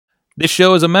This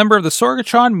show is a member of the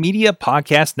Sorgatron Media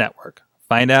Podcast Network.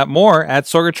 Find out more at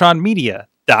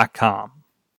sorgatronmedia.com.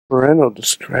 Parental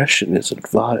discretion is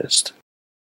advised.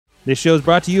 This show is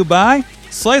brought to you by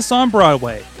Slice on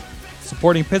Broadway,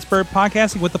 supporting Pittsburgh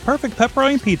podcasting with the perfect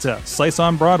pepperoni pizza.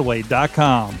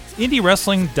 SliceOnBroadway.com.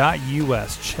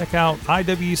 IndieWrestling.us. Check out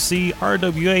IWC,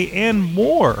 RWA, and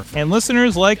more. And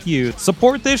listeners like you,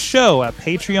 support this show at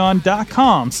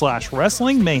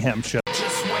Patreon.com/Wrestling Mayhem Show.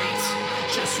 Just wait,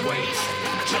 just wait,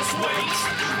 just wait,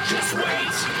 just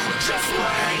wait, just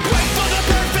wait. Wait for the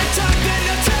perfect time, then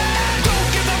attack. Don't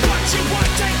give up what you want,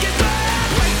 take it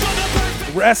back. Wait for the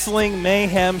perfect Wrestling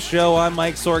Mayhem Show. I'm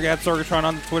Mike Sorg at Sorgatron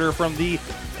on Twitter from the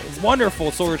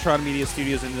wonderful Sorgatron Media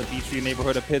Studios in the Beachview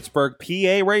neighborhood of Pittsburgh,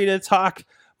 PA, ready to talk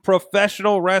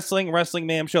professional wrestling. Wrestling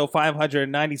Mayhem Show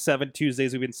 597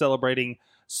 Tuesdays. We've been celebrating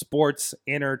sports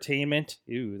entertainment.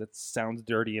 Ew, that sounds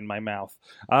dirty in my mouth.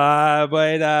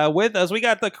 But with us, we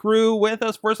got the crew with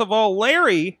us. First of all,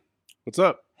 Larry. What's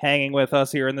up? Hanging with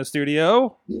us here in the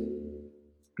studio.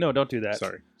 No, don't do that.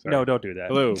 Sorry. No, don't do that.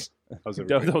 Hello. How's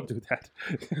everybody? Don't do that.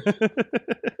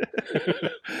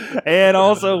 And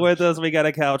also with us, we got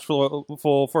a couch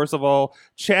full. First of all,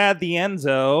 Chad the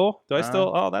Enzo. Do I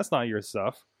still? Oh, that's not your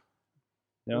stuff.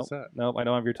 No, What's that? Nope, I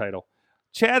don't have your title.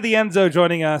 Chad the Enzo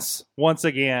joining us once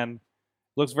again.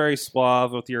 Looks very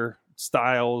suave with your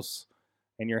styles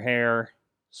and your hair.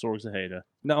 Sorg's a hater.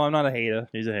 No, I'm not a hater.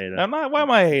 He's a hater. I'm not. Why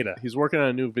am I a hater? He's working on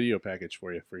a new video package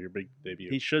for you for your big debut.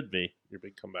 He should be. Your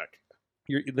big comeback.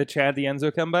 You're the Chad the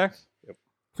Enzo comeback. Yep.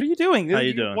 What are you doing? How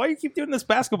you doing? Why do you keep doing this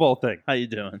basketball thing? How you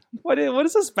doing? What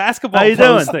is this basketball How you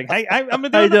pose doing? thing? I'm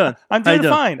doing, How you doing? I'm How you doing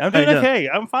doing? fine. I'm How you doing doing? okay.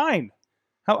 I'm fine.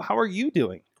 How are you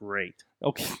doing? Great.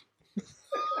 Okay.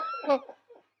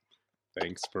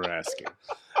 Thanks for asking.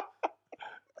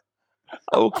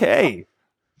 Okay.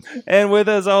 And with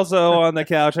us also on the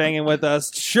couch, hanging with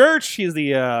us, Church. He's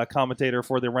the commentator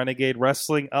for the Renegade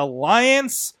Wrestling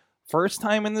Alliance. First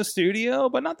time in the studio,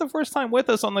 but not the first time with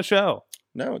us on the show.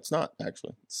 No, it's not,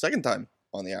 actually. Second time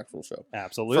on the actual show.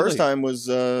 Absolutely. First time was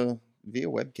via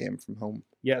webcam from home.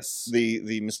 Yes.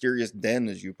 The mysterious den,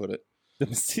 as you put it.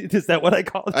 Is that what I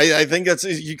call it? I think that's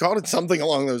you called it something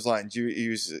along those lines.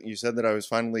 You said that I was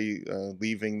finally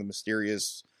leaving the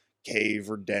mysterious cave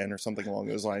or den or something along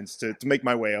those lines to make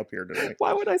my way up here today.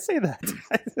 Why would I say that?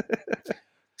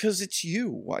 Because it's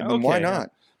you. I mean, Okay. why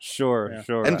not? Sure.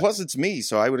 And plus, it's me,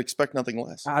 so I would expect nothing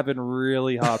less. I've been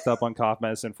really hopped up on cough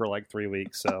medicine for like 3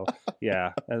 weeks, so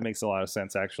yeah, that makes a lot of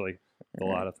sense actually. A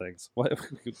lot of things. What?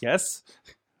 Yes.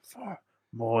 For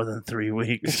more than 3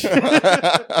 weeks.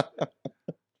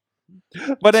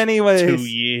 But anyways, 2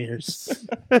 years.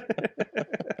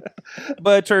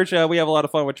 But Church, we have a lot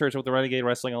of fun with Church with the Renegade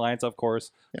Wrestling Alliance, of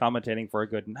course, commentating for a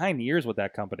good 9 years with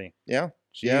that company. Yeah.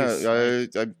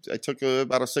 Jeez. Yeah, I took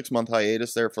about a 6-month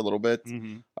hiatus there for a little bit.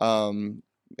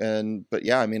 Mm-hmm. But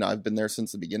yeah, I mean, I've been there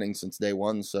since the beginning, since day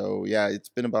one. So yeah, it's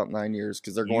been about 9 years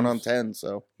because they're going on 10.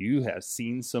 So You have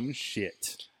seen some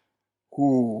shit.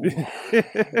 ooh,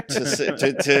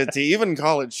 to even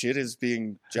call it shit is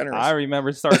being generous. I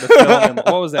remember starting to film in,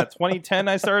 what was that, 2010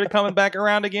 I started coming back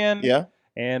around again? Yeah.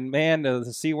 And man, to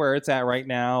see where it's at right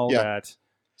now, Yeah. that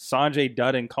Sanjay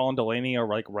Dutt and Colin Delaney are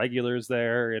like regulars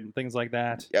there and things like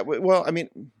that. Yeah. Well, I mean,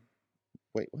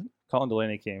 wait, what? Colin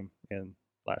Delaney came in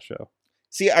last show.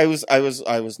 See, I was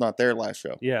not there last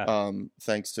show. Yeah.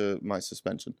 Thanks to my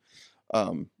suspension.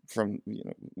 From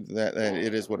that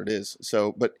it is what it is.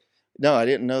 So, but no, I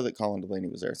didn't know that Colin Delaney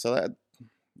was there. So that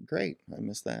great. I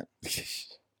missed that.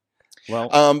 Well,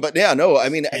 But yeah, no, I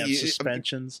mean, And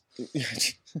suspensions.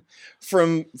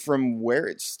 from where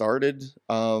it started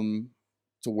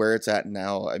to where it's at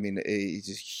now, I mean, it's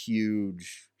a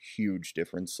huge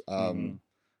difference. Mhm.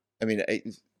 I mean,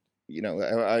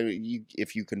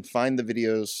 if you can find the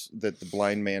videos that the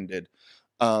blind man did,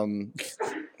 and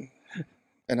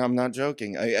I'm not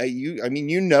joking. I mean,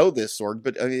 you know this, Sorg,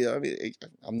 but I mean,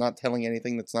 I'm not telling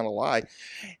anything that's not a lie.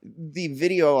 The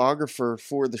videographer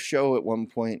for the show at one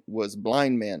point was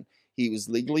blind man. He was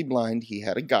legally blind. He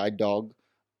had a guide dog,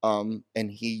 and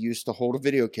he used to hold a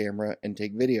video camera and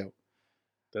take video.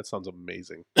 That sounds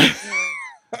amazing. that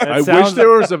I sounds- wish there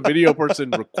was a video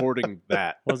person recording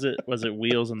that. Was it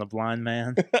Wheels and the Blind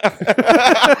Man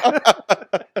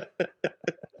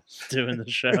doing the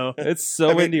show? It's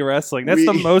so I mean, indie wrestling. That's we-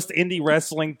 the most indie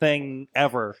wrestling thing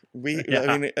ever. Yeah.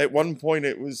 I mean, at one point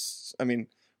it was, I mean,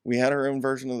 we had our own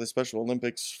version of the Special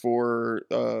Olympics for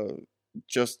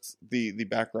just the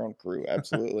background crew.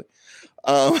 Absolutely.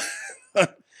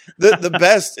 The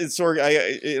best, it's sort of,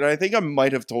 I think I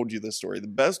might have told you this story. The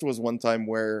best was one time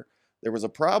where there was a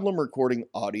problem recording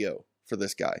audio for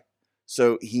this guy.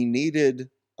 So he needed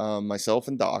myself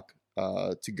and Doc,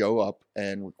 to go up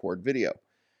and record video.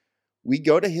 We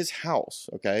go to his house,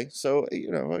 okay? So,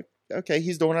 okay,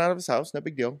 he's doing it out of his house. No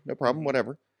big deal. No problem,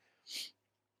 whatever.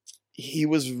 He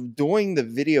was doing the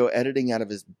video editing out of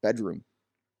his bedroom.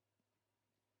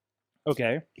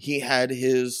 Okay. He had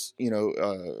his,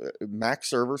 Mac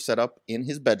server set up in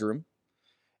his bedroom,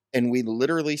 and we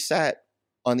literally sat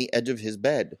on the edge of his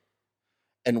bed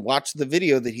and watched the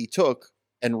video that he took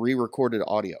and re-recorded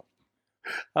audio.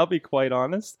 I'll be quite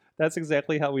honest. That's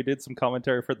exactly how we did some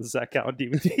commentary for the Zach Allen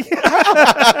DVD.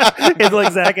 It's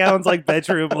like Zach Allen's like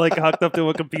bedroom, like hooked up to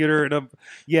a computer, and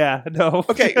no.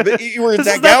 Okay, but you were in This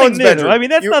Zach is nothing Allen's new. bedroom. I mean,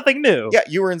 that's You- nothing new. Yeah,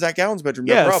 you were in Zach Allen's bedroom,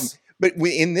 no Yes. problem. But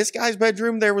in this guy's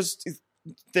bedroom, there was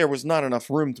not enough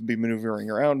room to be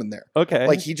maneuvering around in there. Okay.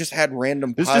 Like he just had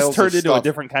random this piles just turned of into a stuff.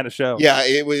 different kind of show. Yeah,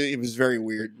 it was very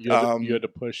weird. You had to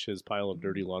push his pile of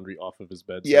dirty laundry off of his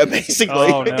bed. Yeah, he doesn't-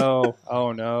 basically. Oh no.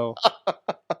 Oh no.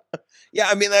 Yeah,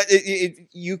 I mean that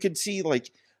you could see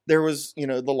like there was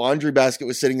the laundry basket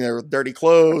was sitting there with dirty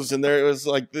clothes, and there was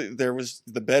like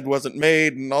the bed wasn't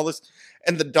made and all this,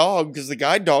 and the dog, because the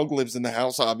guide dog lives in the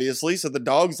house obviously, so the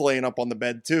dog's laying up on the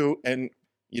bed too, and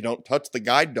you don't touch the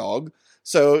guide dog,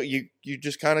 so you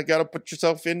just kind of got to put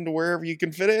yourself into wherever you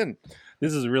can fit in,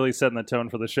 This is really setting the tone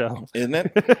for the show. isn't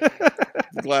it?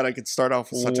 I'm glad I could start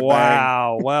off with such a bang.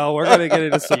 Wow. Well, we're going to get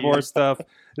into some more stuff.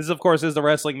 This, of course, is the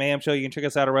Wrestling Mayhem Show. You can check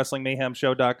us out at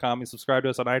WrestlingMayhemShow.com. You subscribe to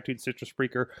us on iTunes, Stitcher,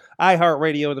 Spreaker,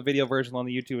 iHeartRadio, the video version on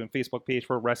the YouTube and Facebook page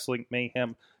for Wrestling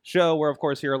Mayhem Show. We're, of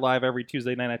course, here live every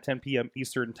Tuesday night at 10 p.m.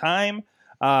 Eastern Time.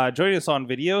 Join us on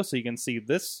video so you can see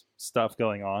this stuff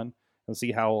going on and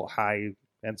see how high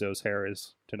Enzo's hair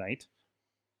is tonight.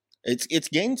 It's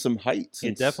gained some height. It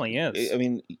since- definitely is. I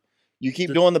mean, you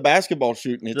keep doing the basketball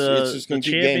shooting, it's just The going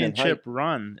to keep gaining height. championship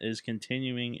run is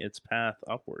continuing its path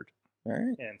upward. All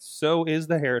right. And so is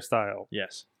the hairstyle.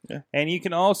 Yes. And you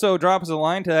can also drop us a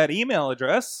line to that email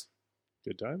address.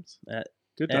 Good times. That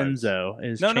Good times. Enzo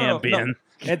is No, no, no, champion.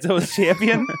 Enzo's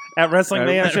champion at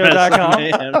WrestlingMayhemShow.com.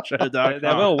 WrestlingMayhemShow.com.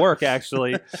 That will work,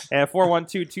 actually, at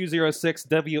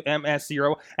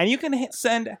 412-206-WMS0. And you can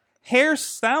send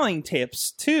hairstyling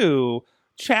tips to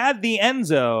Chad the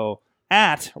Enzo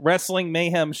at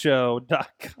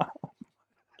WrestlingMayhemShow.com.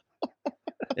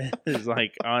 It is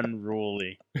like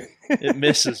unruly. It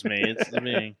misses me. It's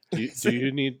me. Do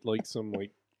you need like some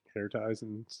like hair ties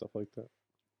and stuff like that?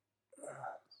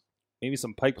 Maybe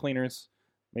some pipe cleaners.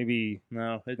 Maybe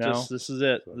No, No. this is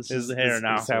it. This is the hair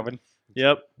now. Is happening.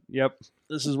 Yep. Yep.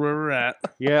 This is where we're at.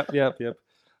 Yep.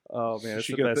 Oh, man. You That's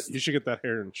should, the get best. you should get that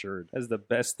hair insured. That's the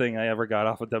best thing I ever got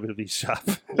off a WWE shop.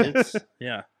 It's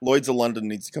yeah. Lloyd's of London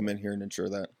needs to come in here and ensure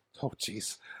that. Oh,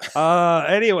 jeez.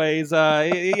 Anyways,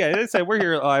 yeah, as I said, we're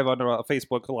here live on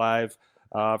Facebook Live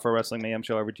for Wrestling Mayhem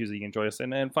Show every Tuesday. You can join us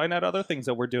and find out other things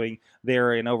that we're doing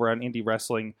there and over on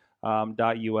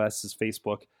IndieWrestling.US's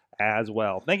Facebook as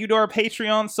well. Thank you to our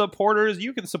Patreon supporters.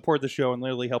 You can support the show and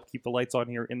literally help keep the lights on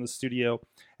here in the studio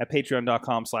at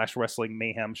patreon.com/Wrestling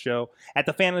Mayhem Show. At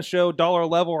the fan of the show, dollar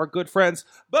level, our good friends,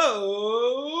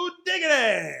 Bo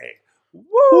Diggity!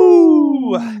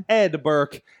 Woo! Ed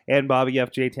Burke and Bobby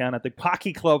F. J. Town at the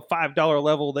Pocky Club $5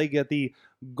 level. They get the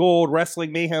gold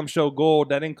Wrestling Mayhem Show gold.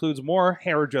 That includes more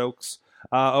hair jokes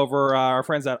over our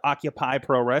friends at Occupy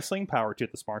Pro Wrestling. Power to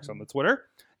the Smarks on the Twitter.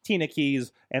 Tina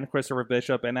Keys and Christopher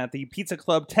Bishop. And at the Pizza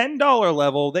Club $10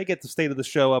 level, they get the state of the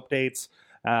show updates.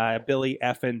 Billy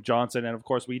F. and Johnson. And of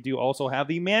course, we do also have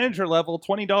the manager level,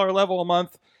 $20 level a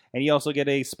month. And you also get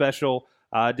a special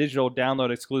digital download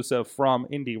exclusive from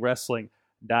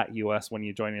IndieWrestling.us when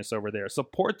you join us over there.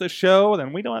 Support the show,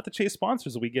 then we don't have to chase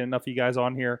sponsors. We get enough of you guys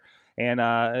on here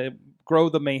and grow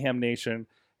the Mayhem Nation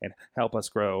and help us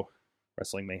grow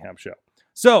Wrestling Mayhem Show.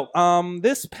 So,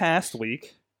 this past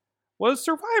week was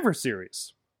Survivor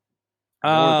Series.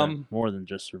 More than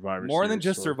just Survivor More Series. than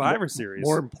just So- Survivor Series.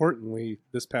 More importantly,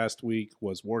 this past week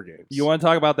was War Games. You want to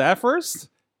talk about that first?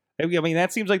 I mean,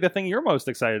 that seems like the thing you're most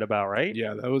excited about, right?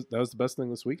 Yeah, that was the best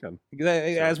thing this weekend.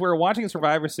 As we were watching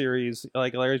Survivor Series,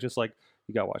 like Larry's just like,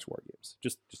 you gotta watch War Games.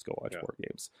 Just go watch Yeah. War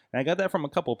Games. And I got that from a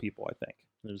couple people, I think.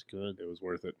 It was good. It was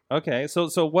worth it. Okay, so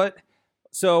what?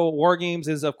 So War Games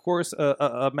is, of course,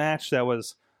 a match that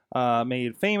was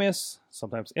made famous,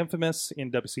 sometimes infamous in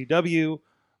WCW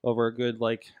over a good,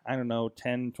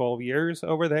 10, 12 years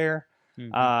over there.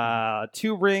 Mhm.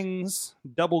 2 rings,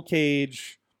 double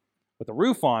cage with a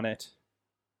roof on it.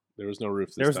 There was no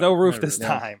roof. There was no roof Never this did.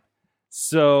 time.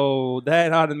 So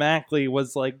that automatically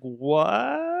was like,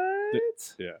 what?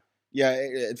 Yeah,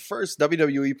 at first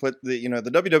WWE put the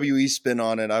WWE spin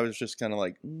on it. I was just kind of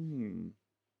like,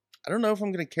 I don't know if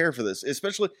I'm going to care for this,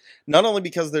 especially not only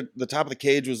because the top of the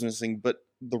cage was missing, but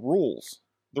the rules.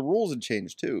 The rules had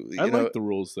changed too. I like the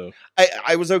rules though.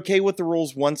 I was okay with the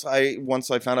rules once I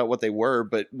found out what they were,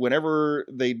 but before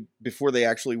they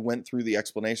actually went through the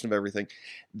explanation of everything,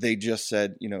 they just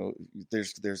said,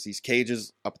 there's these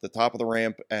cages up at the top of the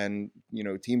ramp, and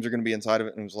teams are going to be inside of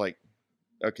it, and it was like,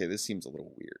 okay, this seems a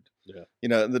little weird.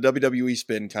 Yeah. The WWE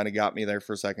spin kind of got me there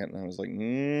for a second, and I was like,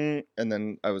 and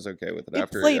then I was okay with it. It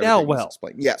After played out everything was well.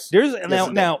 explained. Yes,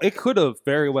 Now it could have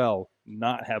very well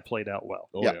not have played out well.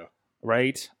 Oh Yeah. yeah.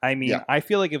 Right? I mean, Yeah. I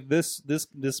feel like if this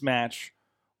match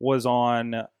was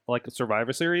on like a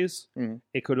Survivor Series, Mhm.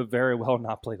 it could have very well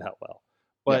not played out well.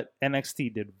 But NXT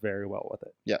did very well with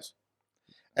it. yes.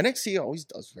 NXT always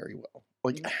does very well.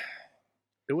 Like,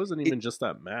 It wasn't even just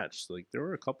that match. Like there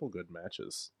were a couple good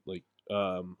matches. Like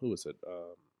who was it?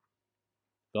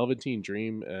 Velveteen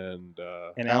Dream and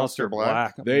And Aleister Aleister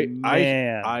Black. Black,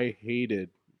 man. I hated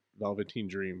Velveteen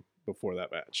Dream before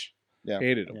that match. Yeah.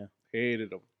 Hated him. Yeah.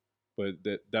 Hated him. But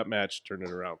that match turned it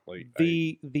around. Like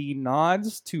the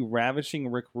nods to Ravishing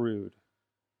Rick Rude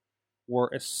were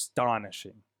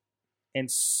astonishing and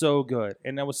so good,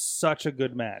 and that was such a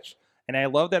good match. And I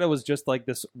love that it was just like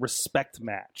this respect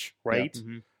match, right?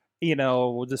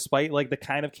 Mhm. Despite like the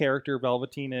kind of character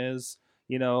Velveteen is,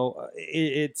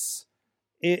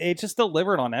 it just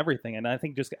delivered on everything, and I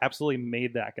think just absolutely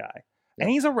made that guy. Yeah. And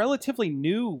he's a relatively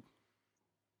new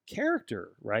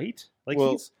character, right? Like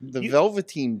well, he's the he-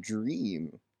 Velveteen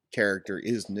Dream character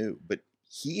is new, but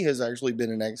he has actually been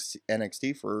in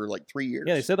NXT for like 3 years.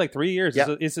 yeah, they said like 3 years.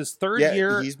 Yeah. It's his third yeah,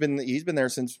 year. he's been there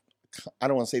since, I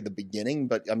don't want to say the beginning,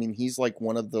 but I mean he's like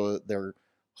one of their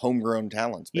homegrown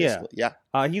talents. Basically. Yeah.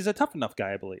 He's a tough enough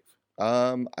guy, I believe.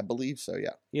 I believe so.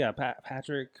 Yeah. Yeah,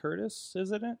 Patrick Curtis,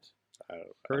 isn't it? I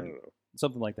don't know.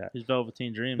 Something like that. He's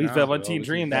Velveteen Dream. He's now. Velveteen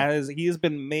Dream. Velveteen. He has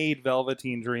been made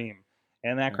Velveteen Dream,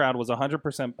 and that Yeah. crowd was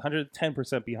 100%,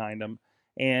 110% behind him,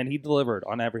 and he delivered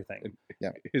on everything.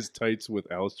 His tights with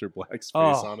Aleister Black's face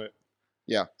Oh. on it.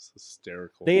 Yeah. It's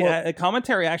hysterical. They a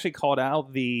commentary actually called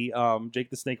out the Jake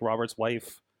the Snake Roberts'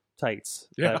 wife tights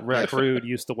Yeah. that Rick Rude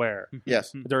used to wear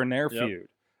Yes. during their Yep. feud,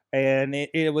 and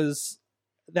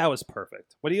that was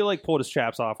perfect. When he like pulled his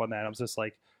chaps off on that, I was just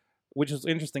like, which is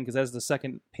interesting because that's the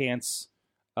second pants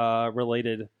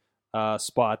related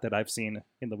spot that I've seen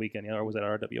in the weekend. Or was it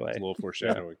It's RWA? a little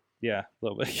foreshadowing. Yeah, a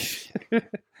little bit.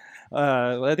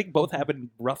 I think both happened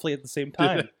roughly at the same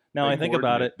time. Now They I think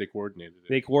about it. They coordinated it.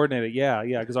 They coordinated, yeah,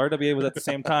 because RWA was at the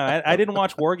same time. I didn't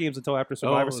watch War Games until after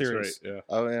Survivor that's Series right, yeah.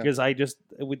 Oh yeah. because I just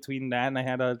between that and I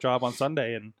had a job on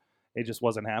Sunday and it just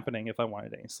wasn't happening if I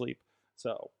wanted any sleep.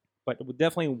 So, but it was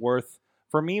definitely worth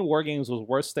for me. War Games was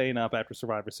worth staying up after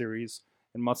Survivor Series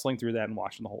and muscling through that and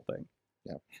watching the whole thing.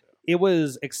 Yeah. It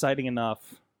was exciting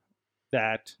enough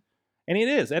that, and it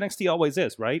is NXT always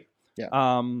is, right?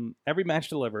 Yeah. Every match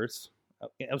delivers.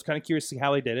 I was kind of curious to see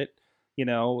how they did it.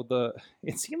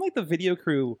 It seemed like the video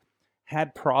crew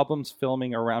had problems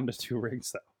filming around the two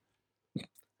rings, though.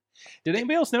 Did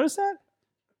anybody else notice that?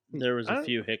 There was I a don't-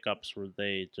 few hiccups where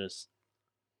they just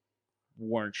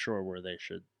weren't sure where they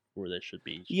should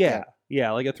be. Yeah.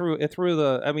 Like it threw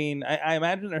the. I mean, I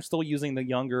imagine they're still using the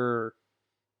younger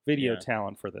video Yeah.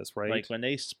 talent for this, right? Like when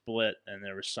they split and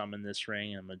there was some in this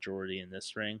ring and a majority in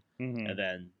this ring, Mhm. and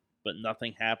then but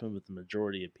nothing happened with the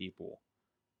majority of people,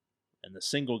 and the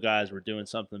single guys were doing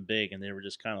something big, and they were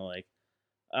just kind of like,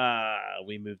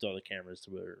 we moved all the cameras to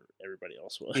where everybody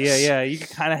else was. Yeah. You can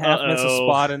kind of half miss a Uh-oh.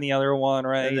 spot in the other one,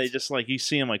 right? And they just like you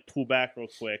see them like pull back real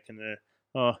quick, and they're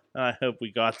I hope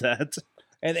we got that.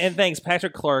 And thanks,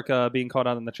 Patrick Clark, being called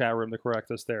out in the chat room to correct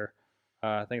us there.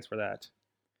 Thanks for that.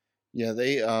 Yeah,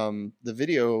 they the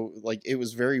video, like, it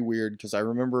was very weird because I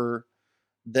remember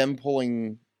them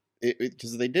pulling it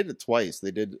because they did it twice.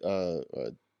 They did a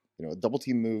double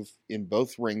team move in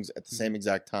both rings at the same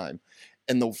exact time.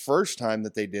 And the first time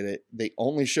that they did it, they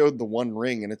only showed the one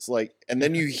ring, and it's like, and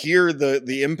then you hear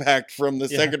the impact from the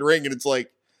Yeah. second ring, and it's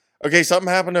like, okay, something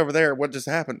happened over there. What just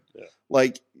happened? Yeah.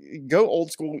 Like, go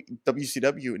old school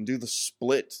WCW and do the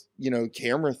split,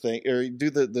 camera thing, or do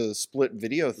the split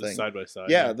video thing. Side by side.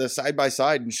 Yeah, the side by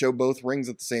side, and show both rings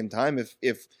at the same time.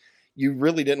 If you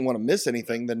really didn't want to miss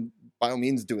anything, then by all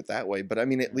means do it that way. But I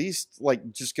mean, at least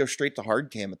like just go straight to hard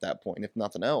cam at that point, if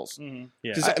nothing else. Yeah,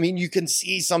 Because I mean, you can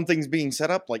see some things being set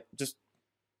up. Like, just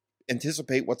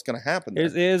anticipate what's going to happen. there.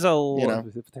 There's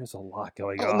a there's a lot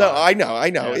going Oh, on. no, I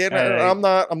know. Yeah, And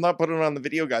I'm not putting it on the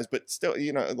video guys, but still,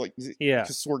 like, Yeah.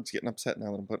 because Sorg's getting upset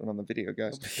now that I'm putting it on the video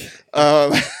guys.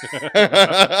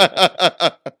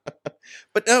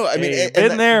 But no, I mean, Hey, and been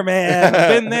that- there, man.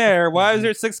 Been there. Why is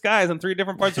there 6 guys on 3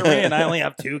 different parts of the ring and I only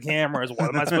have 2 cameras? What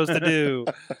am I supposed to do?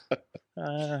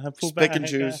 Pull Just pick and back.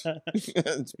 choose.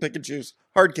 It's pick and choose.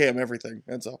 Hard cam everything.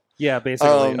 That's all. Yeah,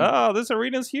 basically. Um, This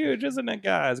arena's huge, isn't it,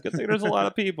 guys? Good thing there's a lot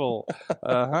of people.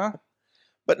 Uh-huh.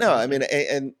 But no, I mean,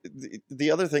 and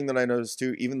the other thing that I noticed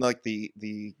too, even like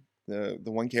the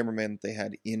one cameraman that they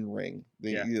had in ring,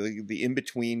 the in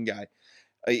between guy,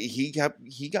 he got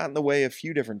in the way a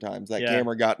few different times. That Yeah.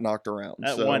 camera got knocked around.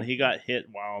 That so, one, he got hit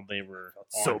while they were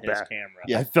on So his bad. camera.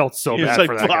 Yeah. I felt so He was bad like,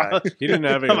 for that guy. "Fuck." He didn't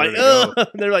have I'm anywhere like, to go. "Ugh."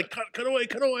 They're like, cut away,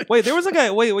 cut away. Wait, there was a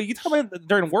guy. Wait, you talking about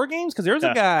during War Games? Because there was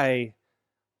Yeah. a guy.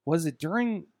 Was it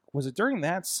during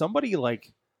that somebody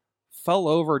like fell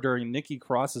over during Nikki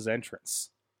Cross's entrance?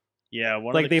 Yeah,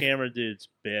 one Like of the they- camera dudes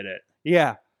bit it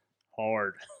Yeah,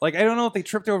 hard. like I don't know if they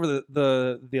tripped over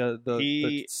the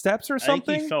He- steps or I think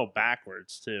something. he fell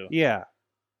backwards too. Yeah,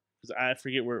 'Cause I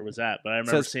forget where it was at, but I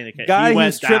remember Says, seeing it. guy he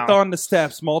went who's tripped down. on the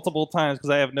steps multiple times because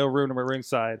I have no room to my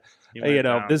ringside. He went You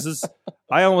know, down. this is.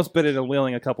 I almost bit it in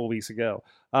Wheeling a couple weeks ago,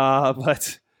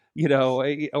 but you know,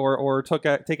 or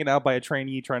taken out by a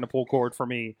trainee trying to pull cord for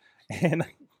me, and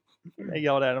I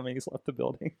yelled at him and he's left the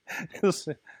building.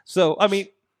 So I mean,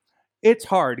 it's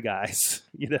hard, guys.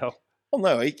 You know, well,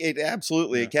 no, it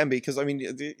absolutely Yeah. it can be because I mean,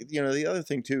 the other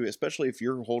thing too, especially if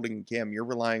you're holding cam, you're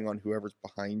relying on whoever's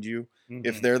behind you.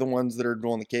 If Mhm. they're the ones that are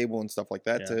doing the cable and stuff like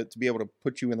that, Yeah. to be able to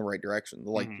put you in the right direction,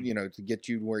 like Mhm. to get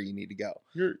you where you need to go.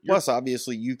 Your Plus,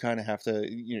 obviously, you kind of have to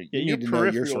you your need to know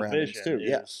your peripheral surroundings vision too.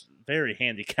 Yeah, is very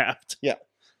handicapped. Yeah.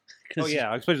 oh 'Cause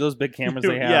yeah, especially those big cameras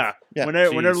they have. Yeah. Yeah. When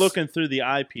they're Jeez. looking through the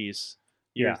eyepiece,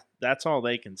 Yeah. that's all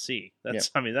they can see.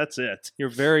 I mean, that's it. You're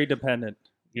very dependent.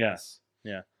 Yeah. Yes.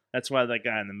 That's why that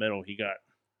guy in the middle, he got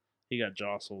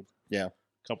jostled. Yeah. A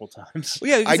couple times. Well,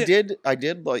 yeah, I 'cause did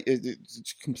like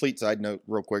complete side note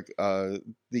real quick.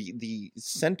 The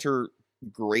center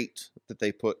grate that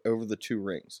they put over the two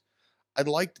rings, I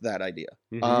liked that idea.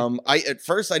 Mhm. I at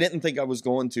first I didn't think I was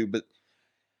going to, but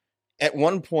at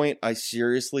one point I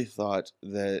seriously thought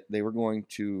that they were going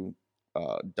to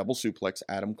double suplex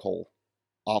Adam Cole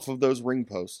off of those ring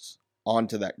posts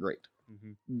onto that grate.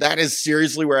 Mhm. That is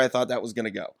seriously where I thought that was going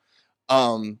to go.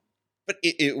 But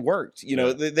it worked. You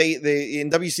know, they in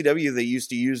WCW they used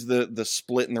to use the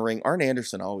split in the ring. Arn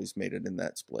Anderson always made it in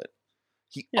that split.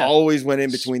 He Yeah. always went in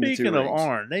between Speaking the two of rings.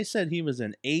 Arn, they said he was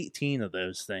in 18 of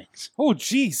those things. Oh,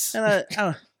 jeez.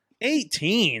 And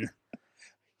 18?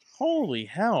 Holy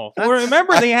hell. Well,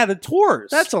 remember they had the tours.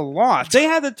 That's a lot. They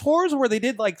had the tours where they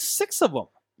did like 6 of them,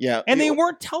 Yeah, and they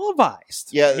weren't televised.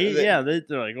 Yeah, They're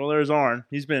like, well, there's Arn.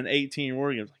 He's been in 18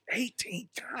 War Games. Like, 18?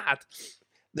 God.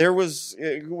 There was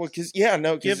because Give him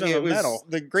it a was medal.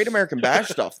 the Great American Bash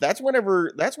stuff. That's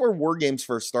where War Games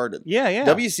first started. Yeah, yeah.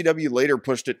 WCW later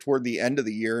pushed it toward the end of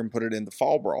the year and put it in the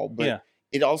Fall Brawl, but Yeah.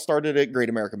 it all started at Great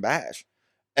American Bash.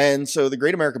 And so the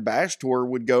Great American Bash tour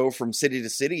would go from city to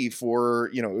city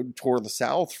for, tour the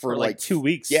South for like 2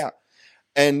 weeks. Yeah.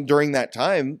 And during that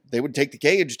time, they would take the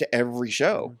cage to every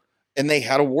show. And they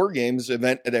had a War Games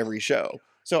event at every show.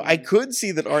 So I could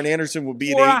see that Arn Anderson would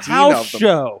be for in a 18 house of them.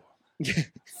 show.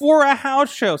 For a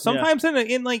house show, sometimes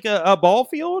in like a ball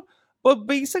field, but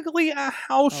basically a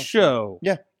house show.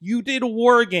 Yeah. You did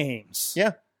War Games.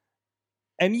 Yeah.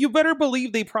 And you better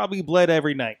believe they probably bled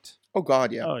every night. Oh,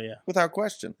 God, yeah. Oh, yeah. Without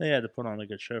question. They had to put on a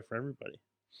good show for everybody.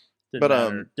 But,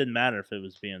 Didn't matter if it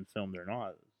was being filmed or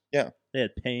not. Yeah. They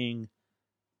had paying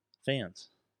fans.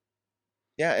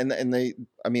 Yeah, and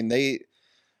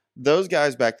those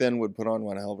guys back then would put on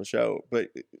one hell of a show. But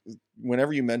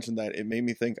whenever you mentioned that, it made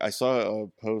me think. I saw a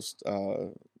post,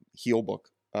 Heel Book,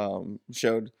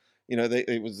 showed,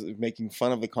 it was making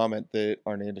fun of the comment that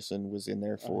Arn Anderson was in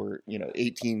there for,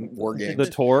 18 War Games. The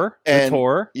tour. And- the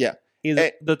tour. yeah. Is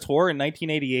And- the tour in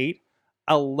 1988,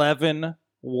 11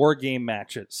 War Game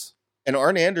matches. And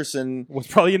Arn Anderson, Was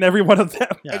probably in every one of them.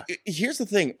 Yeah. here's the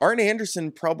thing. Arn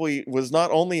Anderson probably was not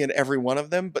only in every one of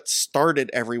them, but started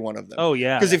every one of them. Oh,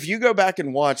 yeah. Because if you go back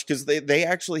and watch, because they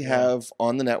actually have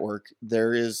on the network,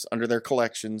 there is under their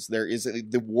collections, there is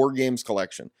the War Games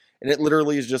collection, and it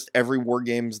literally is just every War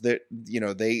Games that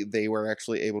they were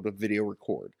actually able to video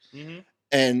record. Mhm.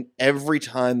 And every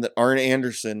time that Arn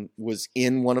Anderson was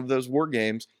in one of those War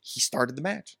Games, he started the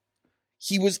match.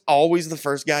 He was always the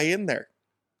first guy in there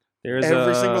There's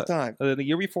every single time. The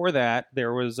year before that,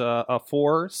 there was a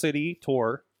 4-city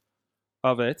tour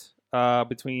of it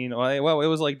between, it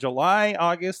was like July,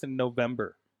 August, and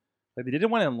November. Like they did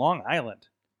one in Long Island,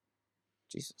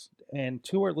 Jesus. and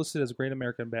 2 are listed as Great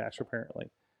American Bash,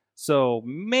 apparently. So,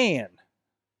 man,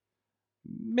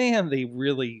 they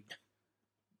really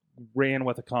ran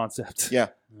with the concept. Yeah.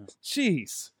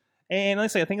 Jeez. And like I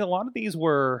say, I think a lot of these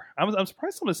were, I'm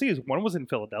surprised some of these, one was in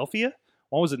Philadelphia,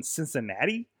 one was in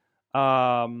Cincinnati.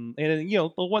 And you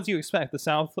know the ones you expect: the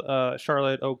South,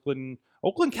 Charlotte, Oakland,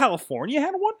 California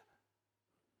had one.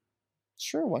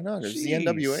 Sure, why not? It was the Jeez.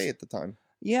 NWA at the time.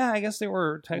 Yeah, I guess they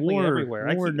were technically everywhere.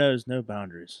 I War keep- knows no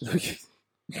boundaries.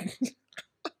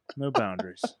 No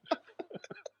boundaries.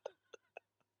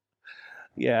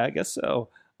 Yeah, I guess so.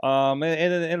 And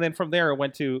then from there, it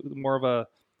went to more of a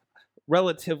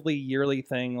relatively yearly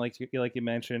thing, like you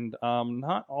mentioned.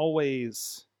 Not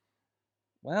always.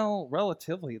 Well,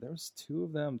 relatively. There was 2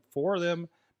 of them, 4 of them.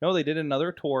 No, they did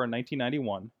another tour in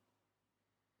 1991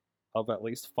 of at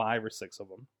least 5 or 6 of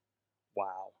them.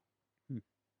 Wow.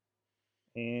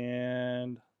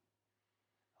 And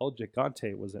El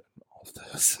Gigante was in all of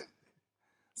those.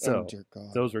 So Oh, dear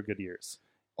God. those were good years.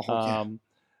 Oh, yeah.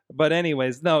 But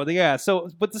anyways, no, yeah. So,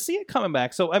 but to see it coming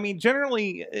back, so I mean,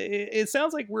 generally, it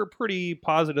sounds like we're pretty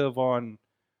positive on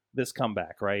this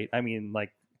comeback, right? I mean,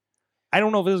 like, I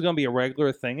don't know if this is going to be a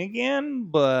regular thing again,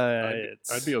 but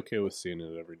I'd be okay with seeing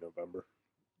it every November.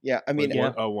 Yeah, I mean,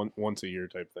 Like yeah. once a year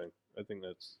type thing. I think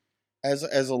that's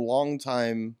as a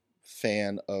longtime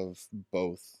fan of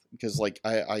both, because like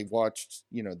I watched,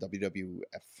 you know,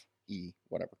 WWFE,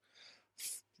 whatever,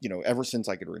 you know, ever since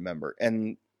I could remember.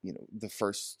 And, you know, the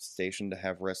first station to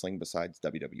have wrestling besides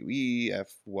WWEF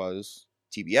was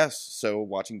TBS. So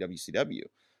watching WCW,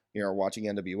 you know, or watching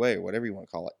NWA or whatever you want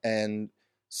to call it, and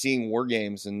seeing War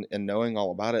Games and knowing all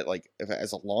about it, like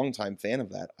as a longtime fan of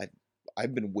that,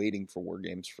 I've been waiting for War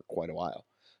Games for quite a while.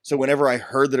 So whenever I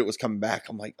heard that it was coming back,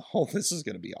 I'm like, oh, this is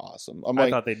going to be awesome. I'm I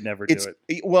like, thought they'd never do it's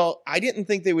it. well, I didn't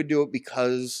think they would do it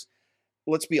because,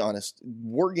 let's be honest,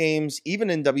 War Games, even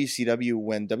in WCW,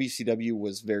 when WCW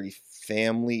was very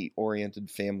family oriented,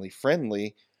 family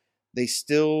friendly, they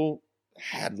still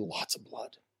had lots of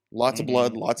blood, lots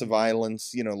of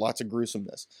violence, you know, lots of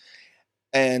gruesomeness.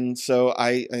 And so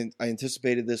I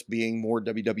anticipated this being more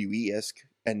WWE-esque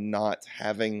and not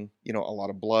having, you know, a lot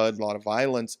of blood, a lot of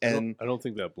violence. And I don't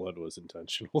think that blood was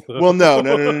intentional. Though. well, no.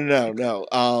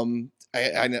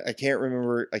 I can't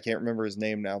remember his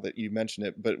name now that you mentioned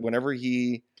it, but whenever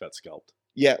he Got scalped.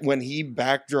 when he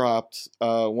backdropped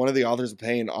one of the Authors of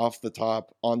Pain off the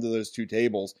top onto those 2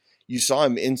 tables, you saw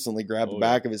him instantly grab the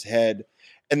back of his head.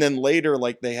 And then later,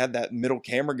 like, they had that middle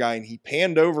camera guy, and he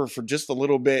panned over for just a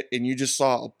little bit, and you just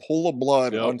saw a pool of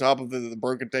blood on top of the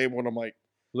broken table. And I'm like,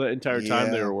 The entire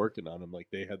time they Yeah. were working on him, like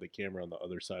they had the camera on the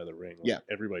other side of the ring. Like, Yeah.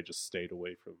 everybody just stayed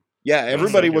away from. yeah,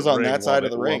 everybody the was on ring that while side they-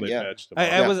 of the while ring. they Yeah. patched him I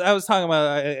up. was talking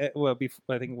about well,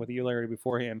 I think with you, Larry,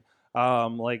 beforehand.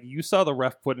 Like you saw the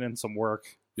ref putting in some work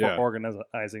for Yeah.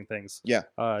 organizing things. Yeah.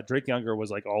 Drake Younger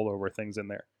was like all over things in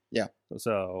there. Yeah.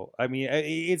 So I mean,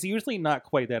 it's usually not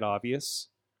quite that obvious,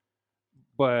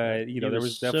 but you know, He there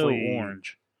was definitely so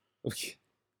orange.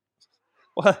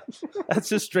 Well, that's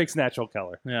just Drake's natural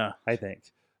color, Yeah, I think.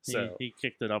 So he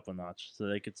kicked it up a notch, so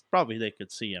they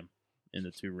could see him in the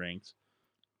 2 rings,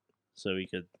 so he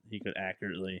could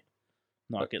accurately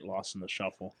not get lost in the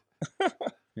shuffle.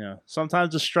 Yeah,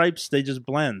 sometimes the stripes they just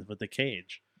blend with the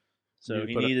cage, so You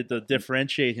he put a- needed to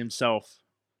differentiate himself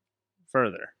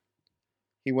further.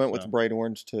 He went with So. bright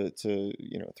orange to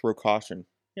you know, throw caution.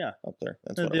 Yeah. Up there.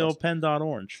 That's The what it was. old PennDOT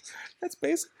orange. that's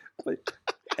basically.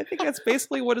 I think that's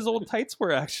basically what his old tights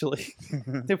were, actually.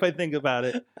 If I think about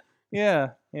it. Yeah.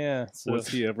 So, Was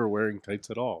he ever wearing tights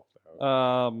at all?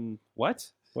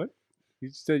 what? He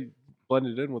said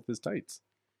blended in with his tights.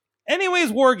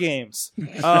 Anyways, War Games.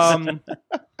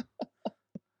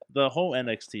 The whole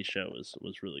NXT show was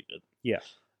really good. Yeah.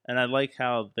 And I like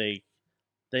how they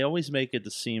always make it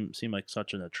to seem like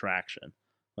such an attraction.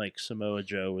 Like Samoa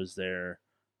Joe was there,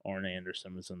 Arn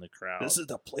Anderson was in the crowd. This is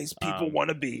the place Um, want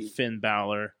to be. Finn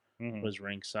Balor Mhm. was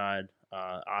ringside.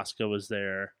 Asuka was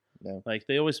there. Yeah. Like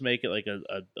they always make it like a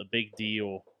big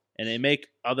deal, and they make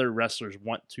other wrestlers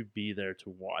want to be there to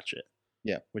watch it.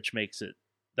 Yeah. Which makes it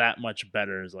that much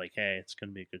better. Is like, hey, it's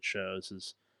going to be a good show. This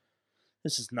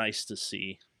is nice to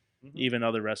see. Mhm. Even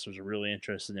other wrestlers are really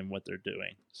interested in what they're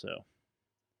doing. So,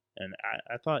 and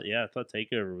I thought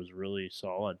Takeover was really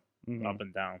solid, Mhm. up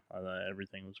and down. I thought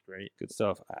everything was great. Good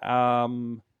stuff.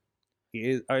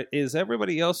 Is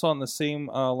everybody else on the same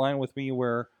line with me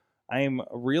where I'm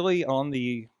really on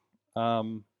the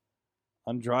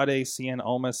Andrade Cien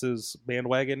Almas's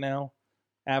bandwagon now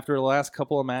after the last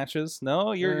couple of matches?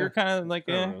 No, you're kind of like,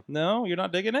 I don't know. no, you're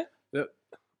not digging it. Yep.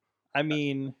 I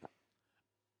mean,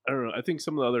 I don't know. I think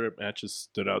some of the other matches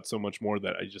stood out so much more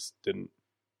that I just didn't.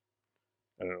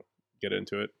 I don't know. Get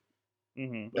into it,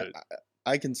 mhm. but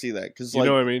I can see that because you like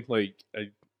know what I mean. Like I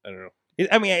don't know.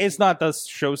 I mean, it's not the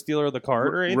show stealer of the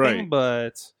card or anything, Right.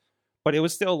 but it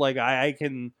was still like I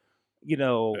can,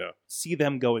 Yeah. see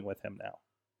them going with him now.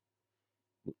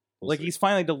 Like see. he's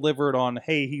finally delivered on.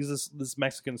 Hey, he's this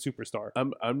Mexican superstar.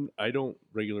 I don't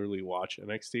regularly watch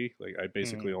NXT. Like I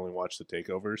basically only watch the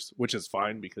takeovers, which is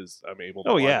fine because I'm able to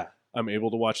Oh watch, yeah, I'm able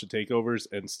to watch the takeovers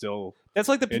and still that's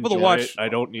like the people that enjoy watch. it. I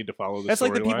don't need to follow the That's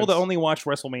like the people that storylines. only watch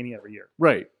WrestleMania every year.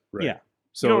 Right. Yeah,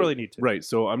 So you don't really need to. Right.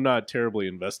 So I'm not terribly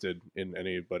invested in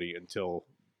anybody until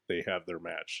they have their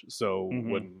match. So Mhm.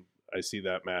 when I see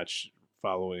that match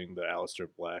following the Aleister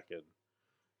Black and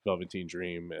Velveteen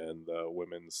Dream and the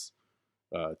women's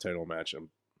title match,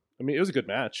 I mean, it was a good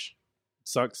match.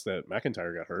 Sucks that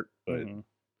McIntyre got hurt, but Mhm.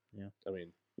 I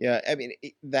mean, Yeah, I mean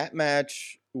that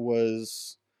match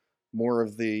was more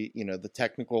of the the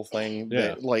technical thing. Yeah,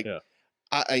 That, like yeah.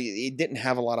 it didn't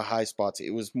have a lot of high spots. It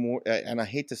was more, and I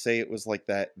hate to say it was like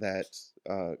that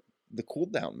the cool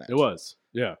down match. it was.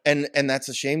 Yeah. and that's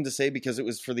a shame to say because it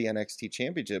was for the NXT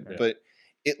Championship, Yeah. but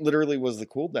it literally was the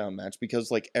cool down match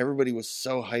because like everybody was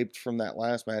so hyped from that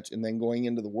last match, and then going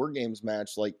into the War Games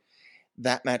match, like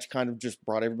that match kind of just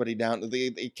brought everybody down.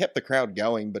 It kept the crowd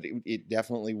going, but it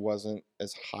definitely wasn't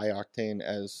as high octane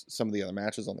as some of the other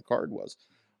matches on the card was.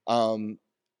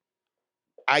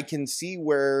 I can see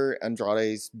where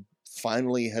Andrade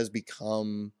finally has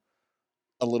become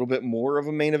a little bit more of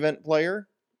a main event player.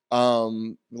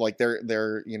 Like they're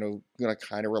going to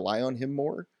kind of rely on him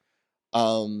more.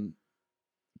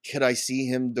 Could I see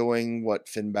him doing what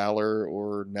Finn Balor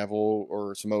or Neville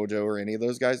or Samoa Joe or any of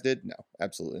those guys did? No,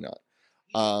 absolutely not.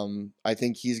 I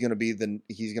think he's going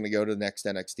to go to the next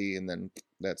NXT, and then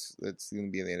that's going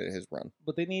to be the end of his run.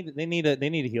 But they need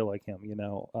a heel like him,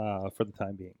 for the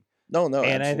time being. No, And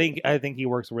absolutely. I think he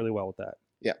works really well with that.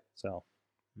 Yeah. So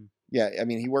Yeah, I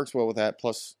mean, he works well with that.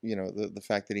 Plus, the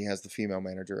fact that he has the female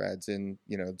manager adds in,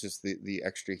 just the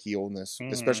extra heelness,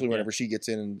 especially yeah. whenever she gets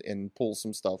in and pulls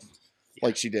some stuff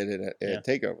like she did at Yeah.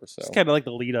 Takeover. So it's kind of like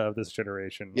the Lita of this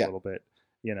generation, Yeah. a little bit,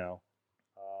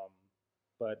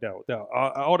 But no,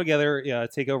 altogether, yeah,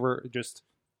 Takeover just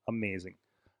amazing.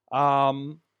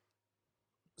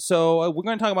 So we're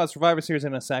going to talk about Survivor Series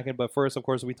in a second, but first, of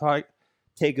course, we talk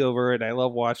Takeover, and I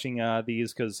love watching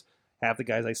these because half the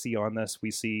guys I see on this,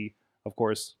 we see, of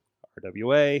course,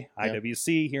 RWA,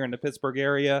 IWC here in the Pittsburgh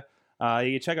area.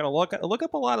 You check out look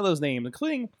up a lot of those names,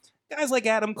 including guys like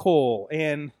Adam Cole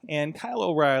and Kyle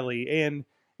O'Reilly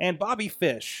and Bobby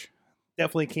Fish.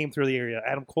 Definitely came through the area.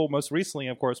 Adam Cole, most recently,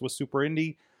 of course, was Super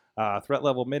Indy, Threat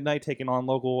Level Midnight, taking on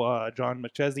local John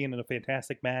McChesney in a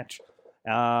fantastic match.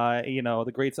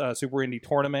 The great Super Indy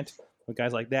tournament with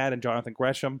guys like that and Jonathan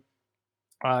Gresham,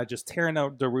 just tearing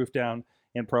out the roof down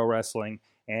in pro wrestling,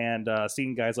 and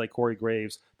seeing guys like Corey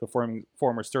Graves, the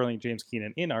former Sterling James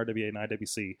Keenan in RWA and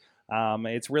IWC.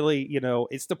 It's really,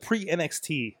 it's the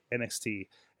pre-NXT NXT.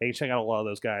 And you check out a lot of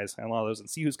those guys and a lot of those and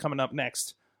see who's coming up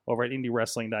next over at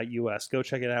IndieWrestling.us. Go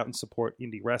check it out and support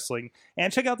indie wrestling.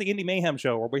 And check out the Indie Mayhem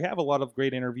show, where we have a lot of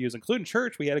great interviews, including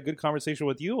Church. We had a good conversation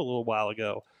with you a little while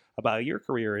ago about your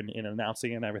career in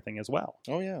announcing and everything as well.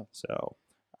 oh yeah, So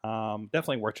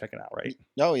definitely worth checking out, right?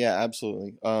 oh yeah,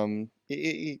 absolutely.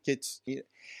 It gets.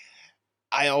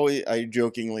 I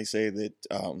jokingly say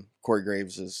that Corey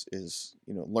Graves is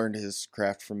learned his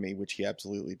craft from me, which he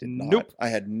absolutely did not. Nope. I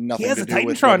had nothing He has to a do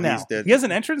with Titantron what now. he's did. He has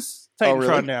an entrance Titantron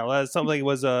really? now. Something he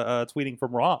was tweeting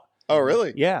from Raw. Oh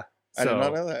really? Yeah. I did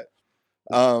not know that.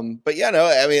 But yeah, no,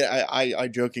 I mean, I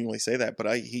jokingly say that,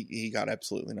 but he got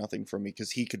absolutely nothing from me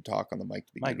because he could talk on the mic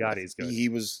to begin My God, with. he's good.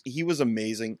 He was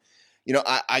amazing.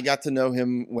 I got to know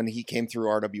him when he came through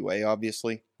RWA,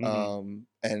 obviously, Mhm.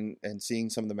 and seeing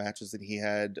some of the matches that he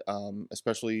had,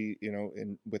 especially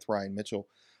with Ryan Mitchell,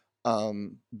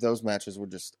 those matches were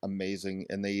just amazing,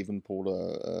 and they even pulled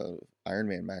a Iron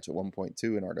Man match at one point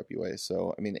too in RWA.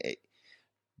 So I mean,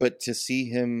 but to see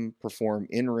him perform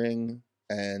in ring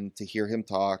and to hear him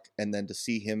talk, and then to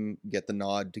see him get the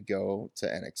nod to go to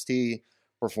NXT,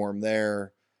 perform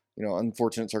there.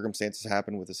 Unfortunate circumstances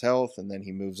happen with his health, and then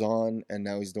he moves on, and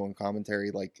now he's doing commentary.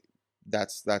 Like,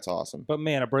 that's awesome. But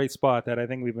man, a bright spot that I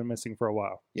think we've been missing for a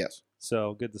while. Yes.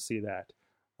 So good to see that.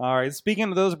 All right, speaking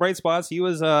of those bright spots, he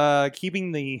was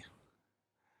keeping the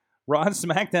Raw and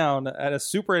SmackDown at a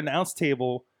super announce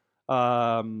table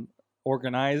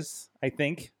organized, I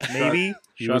think. Maybe.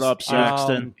 Shut up,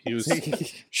 Saxton. He was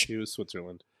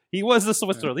Switzerland. He was the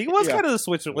Switzerland. He was Yeah. kind of the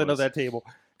Switzerland He of was. that table.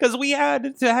 Because we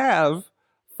had to have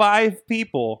 5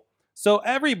 people so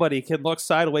everybody can look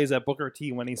sideways at Booker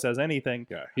T when he says anything.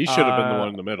 Yeah, he should have been the one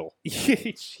in the middle.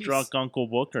 Jeez. Drunk Uncle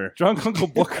Booker. Drunk Uncle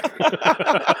Booker.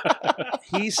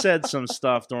 He said some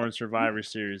stuff during Survivor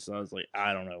Series. I was like,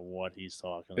 I don't know what he's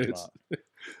talking It's about.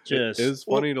 Just it's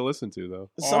funny to listen to though.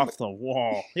 off the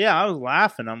wall. Yeah, I was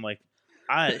laughing. I'm like,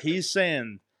 he's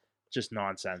saying just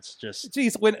nonsense. Just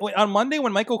Jeez, when on Monday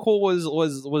when Michael Cole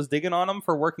was digging on him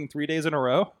for working 3 days in a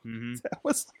row, that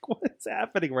was like, what's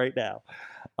happening right now?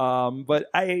 But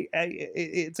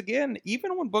it's again,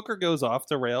 even when Booker goes off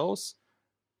the rails,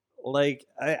 like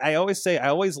I always say, I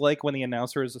always like when the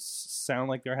announcers sound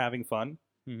like they're having fun,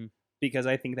 because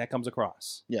I think that comes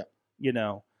across. Yeah. You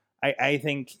know, I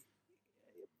think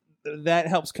that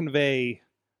helps convey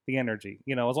the energy,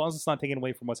 you know, as long as it's not taken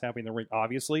away from what's happening in the ring,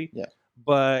 obviously. Yeah.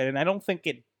 But, and I don't think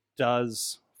it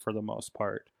does for the most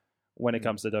part when it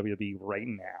comes to WWE right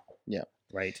now. Yeah.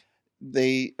 Right.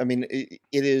 It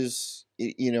is,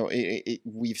 you know,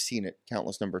 we've seen it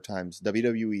countless number of times.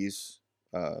 WWE's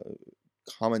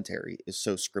commentary is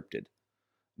so scripted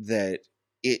that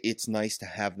it's nice to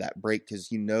have that break,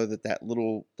 because you know that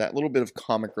little bit of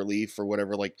comic relief or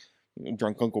whatever, like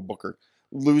drunk Uncle Booker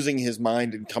losing his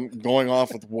mind and going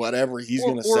off with whatever he's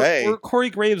going to say. Or Corey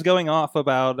Graves going off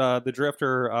about the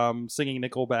Drifter singing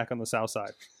Nickelback on the South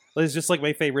Side. It's just like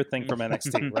my favorite thing from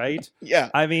NXT, right? Yeah.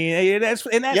 I mean, that's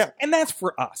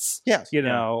for us. Yes. You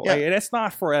know, Yeah. that's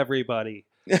not for everybody,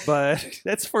 but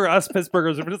that's for us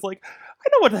Pittsburghers. We're just like, I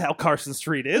know what the hell Carson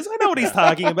Street is. I know what he's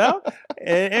talking about.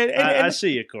 And I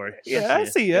see you, Corey. yeah, I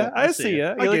see you. Yeah, I see you.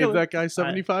 I gave that guy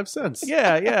 75 cents.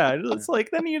 Yeah. It's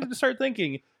like, then you start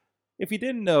thinking, if you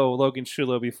didn't know Logan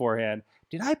Shulo beforehand,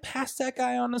 did I pass that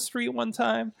guy on the street one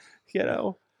time? You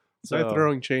know, So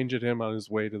throwing change at him on his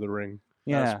way to the ring.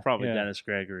 That's probably Dennis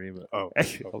Gregory, but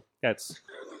That's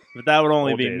that would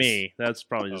only Old be days. me. That's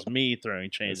probably just me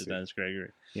throwing change I at see. Dennis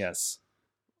Gregory. yes,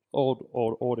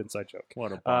 old inside joke.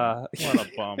 What a bum! What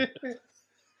a bum!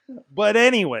 But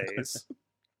anyways,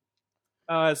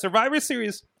 Survivor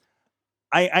Series.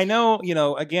 I know, you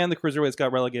know, again, the Cruiserweights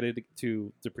got relegated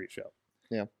to the pre-show.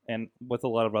 Yeah. And with a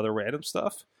lot of other random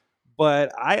stuff.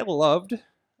 But I loved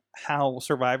how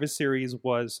Survivor Series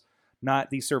was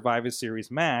not the Survivor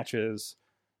Series matches,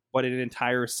 but an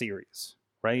entire series,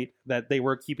 right? That they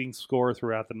were keeping score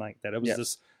throughout the night. That it was Yes.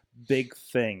 this big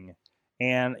thing.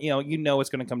 And, you know it's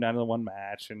going to come down to the one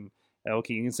match. And,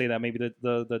 okay, you can say that maybe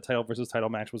the title versus title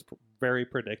match was very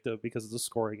predictive because of the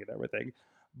scoring and everything.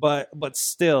 But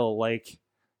still, like,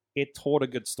 it told a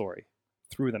good story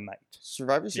through the night.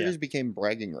 Survivor Series became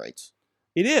bragging rights.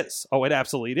 It is. Oh, it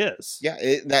absolutely is. Yeah,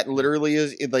 that literally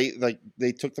is.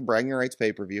 They took the bragging rights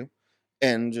pay-per-view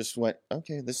and just went,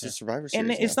 okay, this is Survivor Series.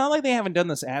 And it's now. not like they haven't done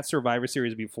this at Survivor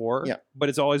Series before. Yeah. But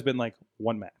it's always been like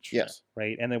one match. Yes.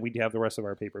 Right? And then we have the rest of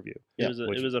our pay-per-view. Yeah,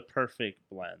 It was a perfect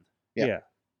blend Yeah.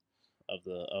 of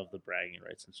the bragging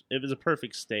rights. It was a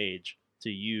perfect stage to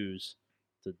use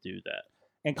to do that.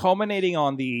 And culminating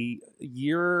on the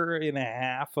year and a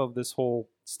half of this whole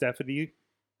Stephanie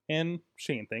and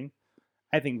Shane thing,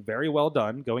 I think very well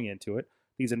done going into it.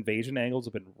 These invasion angles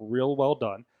have been real well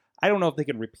done. I don't know if they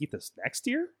can repeat this next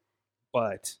year,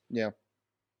 but Yeah.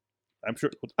 I'm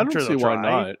sure. I I'm don't sure see they'll why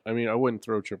try. not. I mean, I wouldn't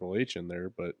throw Triple H in there,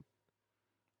 but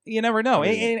You never know. I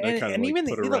mean, and that kinda, and like, even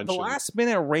put a the wrench in it. last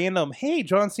minute random, hey,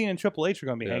 John Cena and Triple H are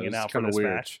going to be Yeah, hanging it's out for kinda this weird.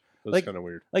 match. that's Like- kind of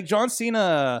weird. Like John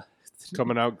Cena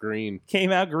Coming out green.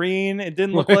 came out green. It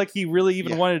didn't look like he really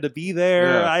even Yeah. wanted to be there.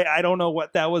 Yeah. I don't know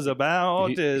what that was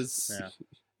about. He- Yeah.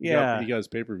 Yeah. He got his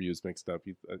pay-per-views mixed up.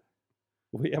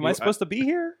 Am I supposed to be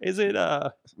here? Is it?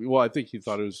 Well, I think he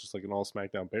thought it was just like an all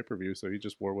SmackDown pay-per-view, so he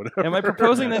just wore whatever. Am I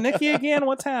proposing to Nikki again?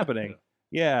 What's happening?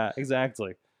 Yeah,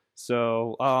 exactly.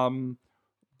 So,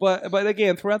 but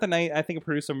again, throughout the night, I think it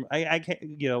produced some. I can't,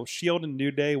 you know, Shield and New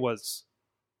Day was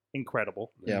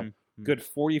incredible. Yeah. Mhm. Good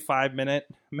 45-minute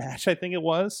match, I think it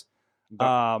was. It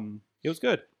was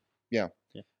good. Yeah,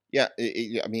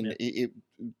 I mean, it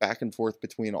back and forth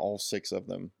between all six of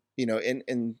them, you know, and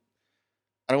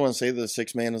I don't want to say the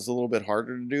 6-man is a little bit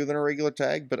harder to do than a regular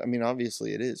tag, but I mean,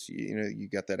 obviously it is. You know, you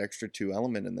got that extra 2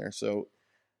 element in there, so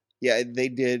yeah, they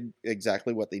did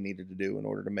exactly what they needed to do in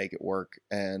order to make it work.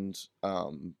 And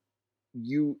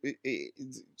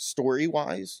story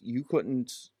wise, you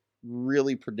couldn't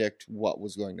really predict what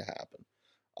was going to happen.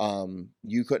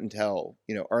 You couldn't tell,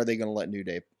 you know, are they going to let New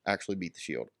Day actually beat the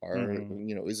Shield? Or,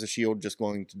 you know, is the Shield just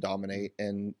going to dominate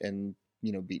and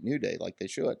you know, beat New Day like they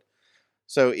should?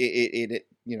 So it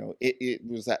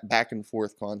was that back and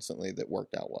forth constantly that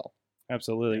worked out well.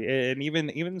 Absolutely, and even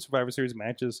in Survivor Series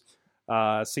matches,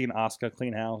 seeing Asuka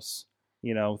clean house,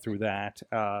 you know, through that,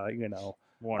 you know,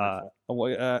 Wonderful.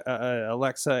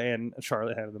 Alexa and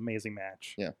Charlotte had an amazing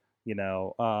match. Yeah. You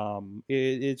know,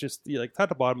 it just, like, top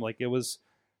to bottom, like, it was,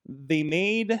 they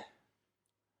made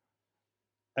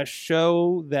a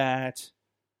show that,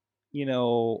 you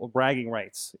know, bragging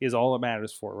rights is all that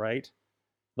matters for, right?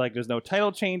 Like, there's no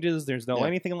title changes, there's no Yeah.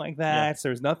 anything like that, so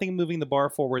there's nothing moving the bar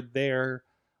forward there,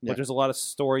 Yeah. but there's a lot of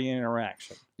story and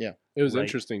interaction. It was Right.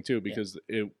 interesting too because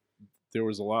there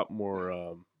was a lot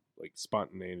more like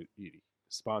spontaneity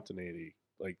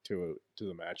like to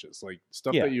the matches. Like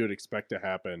stuff Yeah. that you would expect to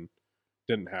happen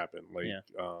didn't happen. Like Yeah.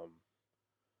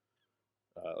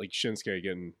 like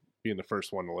Shinsuke being the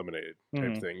first one eliminated type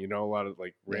Mhm. thing. You know, a lot of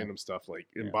like random stuff like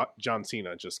John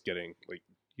Cena just getting like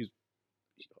he's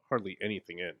hardly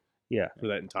anything in Yeah. for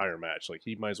that entire match. Like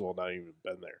he might as well not even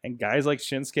been there. And guys like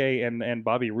Shinsuke and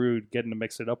Bobby Roode getting to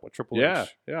mix it up with Triple Yeah, H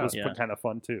yeah. was Yeah. kind of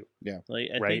fun too. Like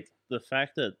I Right. think the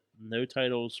fact that no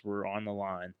titles were on the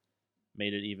line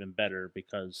made it even better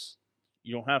because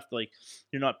you don't have to like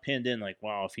you're not pinned in like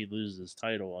wow if he loses his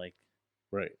title like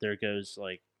Right. there goes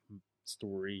like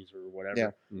stories or whatever.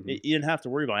 Yeah. Mhm. You didn't have to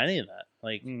worry about any of that.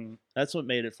 Like Mm. that's what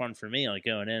made it fun for me. Like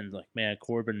going in like man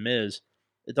Corbin Miz,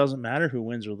 it doesn't matter who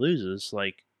wins or loses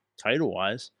like title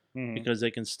wise Mhm. because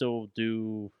they can still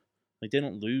do like they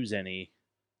don't lose any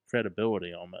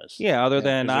credibility almost. Yeah, other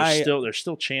Yeah, than 'Cause they're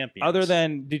still champions. other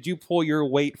than did you pull your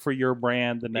weight for your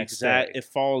brand the next day? It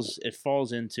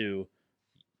falls into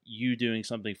you doing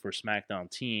something for SmackDown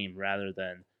team rather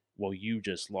than well you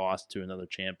just lost to another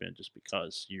champion just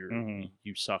because Mhm.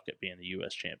 you suck at being the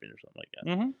US champion or something like that.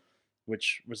 Mhm.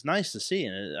 Which was nice to see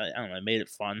and I don't know, it made it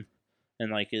fun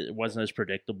and like it wasn't as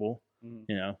predictable, Mhm.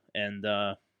 you know. And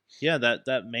yeah,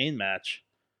 that main match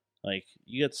like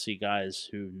you get to see guys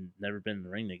who've never been in the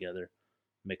ring together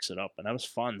mix it up and that was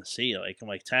fun to see. Like I'm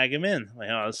like tag him in. Like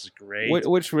oh this is great.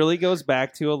 Which really goes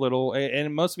back to a little,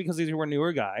 and mostly because these were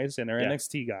newer guys and they're Yeah.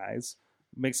 NXT guys,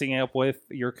 mixing it up with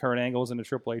your current angles into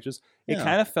Triple H's. It Yeah.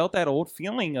 kind of felt that old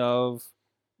feeling of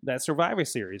that Survivor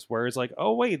Series, where it's like,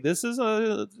 oh wait, this is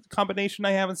a combination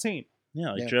I haven't seen.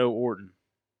 Yeah, like Yeah. Joe Orton.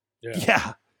 Yeah.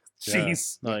 Yeah,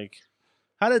 jeez. Like,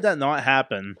 how did that not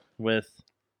happen with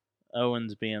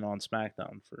Owens being on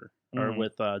SmackDown or Mhm.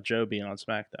 with Joe being on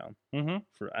SmackDown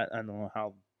Mm-hmm. I don't know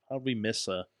how did we miss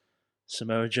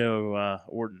Samoa Joe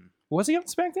Orton? Was he on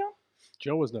SmackDown?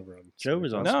 Joe was never on. Joe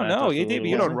was on No, SmackDown no, for he a little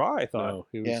debuted while. on Raw. I thought. No,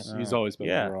 he was. Yeah. He's always been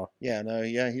Yeah. on Raw. Yeah, no,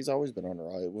 yeah, he's always been on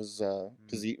Raw. It was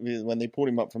because when they pulled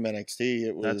him up from NXT,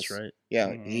 it was That's right. Yeah,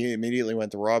 Mhm. he immediately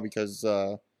went to Raw because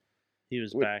He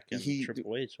was Wait, back in he-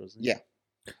 Triple H, wasn't he? yeah,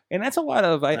 And that's a lot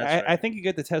of. I That's right. I think you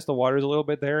get to test the waters a little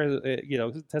bit there. You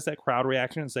know, test that crowd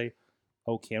reaction and say,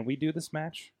 "Oh, can we do this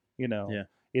match? You know, Yeah.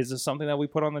 is this something that we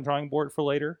put on the drawing board for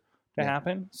later to Yeah.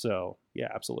 happen?" So yeah,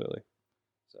 absolutely.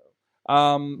 So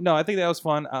no, I think that was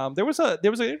fun. There was an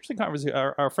interesting conversation.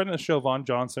 Our friend of the show, Vaughn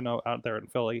Johnson, out there in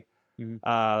Philly, Mhm.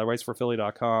 writes for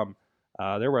Philly.com.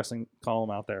 Their wrestling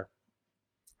column out there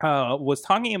was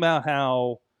talking about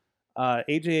how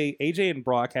AJ and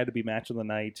Brock had to be match of the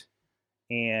night,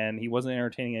 and he wasn't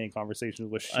entertaining any conversations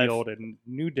with Shield and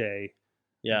New Day.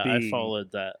 Yeah, I being-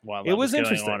 followed that while It that was was going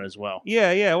interesting. on as well.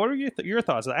 Yeah. What are your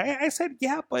thoughts? I said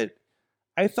yeah, but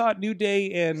I thought New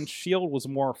Day and Shield was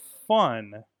more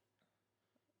fun,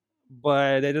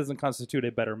 but it doesn't constitute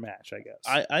a better match, I guess.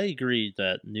 I agree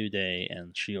that New Day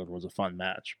and Shield was a fun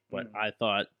match, but Mhm. I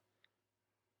thought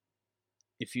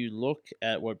if you look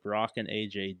at what Brock and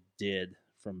AJ did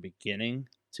from beginning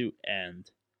to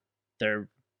end,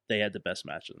 they had the best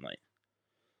match of the night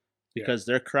because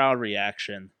their crowd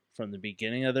reaction from the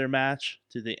beginning of their match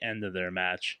to the end of their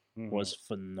match Mhm. was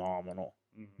phenomenal.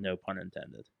 Mhm. No pun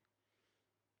intended.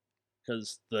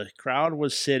 Because the crowd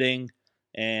was sitting,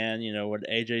 and when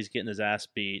AJ's getting his ass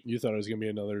beat. You thought it was gonna be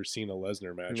another Cena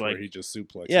Lesnar match Like- where he just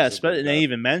suplexes. Yeah, everybody and they back.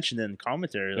 even mentioned it in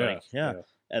commentary, like,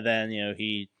 and then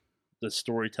the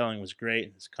storytelling was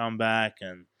great, his comeback,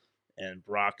 and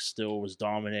Brock still was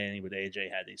dominating, but AJ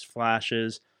had these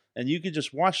flashes, and you could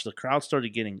just watch the crowd started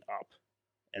getting up,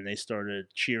 and they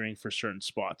started cheering for certain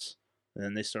spots, and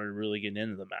then they started really getting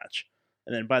into the match,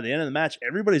 and then by the end of the match,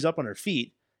 everybody's up on their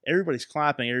feet, everybody's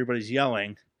clapping, everybody's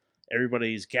yelling,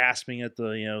 everybody's gasping at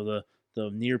the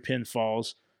near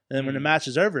pinfalls, and then when the match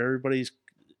is over, everybody's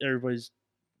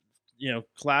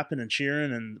clapping and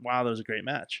cheering, and wow, that was a great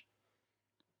match.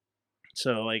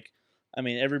 So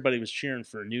everybody was cheering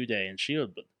for New Day and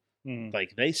Shield, but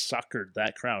Mhm. they suckered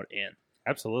that crowd in.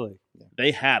 Absolutely.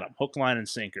 They had them hook, line, and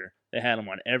sinker. They had them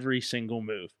on every single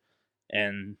move,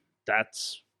 and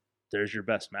there's your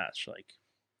best match.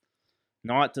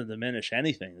 Not to diminish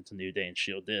anything that the New Day and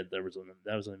Shield did, that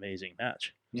was an amazing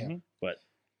match. Yeah. But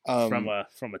um,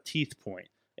 from a teeth point,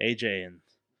 AJ and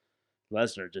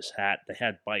Lesnar they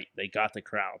had bite. They got the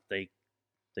crowd. They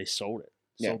sold it.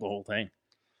 Yeah. Sold the whole thing.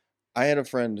 I had a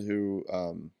friend who,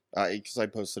 because I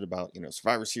posted about,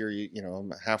 Survivor Series,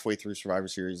 I'm halfway through Survivor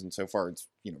Series, and so far it's,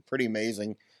 pretty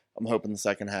amazing. I'm hoping the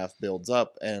second half builds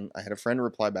up. And I had a friend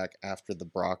reply back after the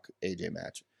Brock AJ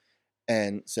match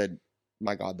and said,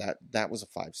 my God, that was a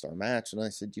 5-star match. And I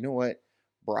said, you know what?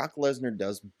 Brock Lesnar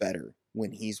does better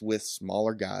when he's with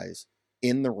smaller guys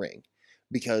in the ring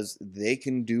because they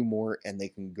can do more and they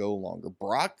can go longer.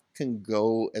 Brock can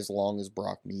go as long as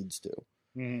Brock needs to.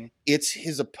 Mm-hmm. It's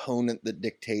his opponent that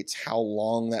dictates how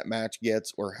long that match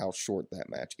gets or how short that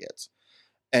match gets.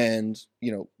 And,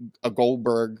 you know, a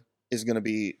Goldberg is going to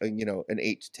be, you know, an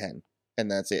 8 to 10, and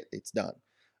that's it. It's done.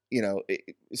 You know,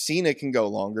 Cena can go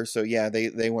longer, so yeah,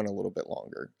 they went a little bit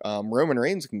longer. Roman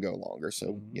Reigns can go longer,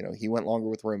 so, you know, he went longer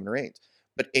with Roman Reigns.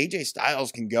 But AJ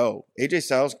Styles can go. AJ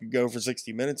Styles could go for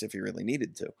 60 minutes if he really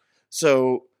needed to.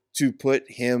 So to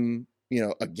put him, you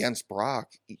know, against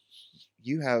Brock,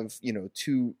 you have, you know,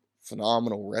 two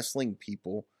phenomenal wrestling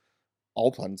people,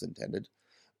 all puns intended,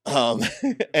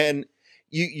 and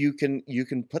you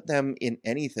can put them in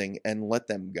anything and let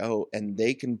them go, and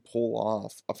they can pull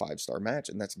off a 5-star match,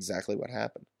 and that's exactly what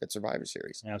happened at Survivor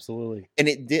Series. Absolutely. And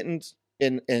it didn't,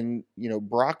 and you know,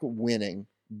 Brock winning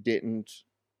didn't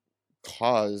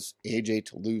cause AJ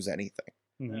to lose anything.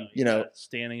 Mhm. You know,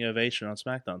 standing ovation on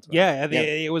SmackDown tonight. Yeah,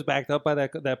 it was backed up by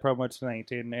that promo tonight,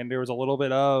 and there was a little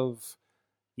bit of,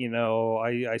 you know,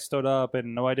 I stood up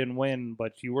and no, I didn't win,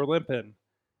 but you were limping,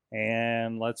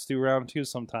 and let's do round 2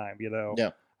 sometime. You know,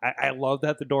 Yeah. I love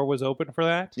that the door was open for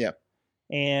that. Yeah,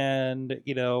 and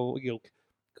you know,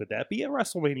 could that be a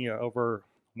WrestleMania over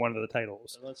one of the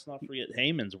titles? And let's not forget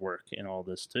Heyman's work in all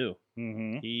this too.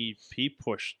 Mm-hmm. He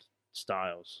pushed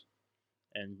Styles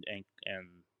and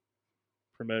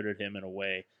promoted him in a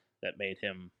way that made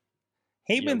him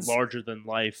Heyman's larger than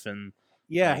life, and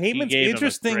yeah, he Heyman's gave him a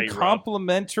interesting great rub.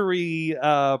 complimentary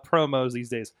promos these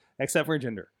days, except for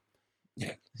Jinder.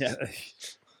 yeah.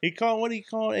 He called what he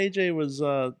called AJ was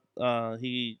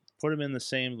he put him in the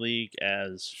same league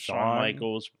as Shawn Shawn.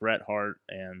 Michaels, Bret Hart,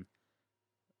 and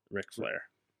Ric Flair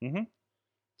Mhm.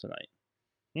 tonight.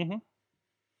 Mm-hmm.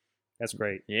 That's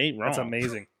great. He ain't wrong. That's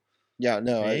amazing. yeah.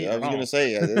 No, He ain't I was wrong. gonna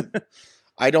say,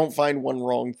 I don't find one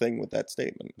wrong thing with that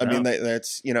statement. I mean, No.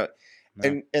 that's, you know.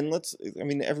 No. And let's, I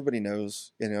mean, everybody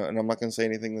knows, you know, and I'm not going to say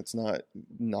anything that's not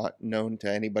known to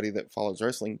anybody that follows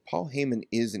wrestling. Paul Heyman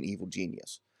is an evil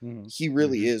genius. Mm-hmm. He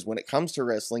really is when it comes to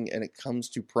wrestling and it comes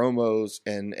to promos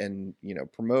and you know,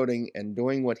 promoting and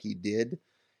doing what he did.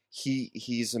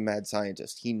 He's a mad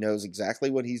scientist. He knows exactly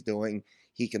what he's doing.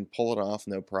 He can pull it off,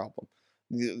 no problem.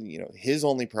 You know, his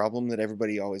only problem that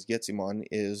everybody always gets him on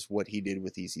is what he did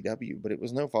with ECW, but it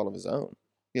was no fault of his own.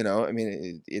 You know, I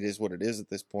mean, it is what it is at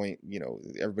this point. You know,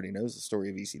 everybody knows the story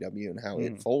of ECW and how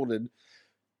it folded.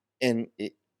 And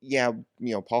yeah,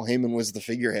 you know, Paul Heyman was the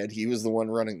figurehead. He was the one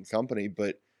running the company.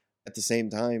 But at the same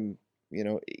time, you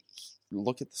know,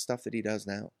 look at the stuff that he does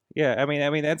now. Yeah, I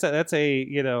mean that's a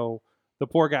you know, the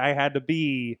poor guy had to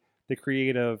be the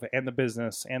creative and the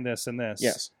business and this and this.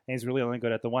 Yes. And he's really only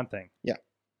good at the one thing. Yeah.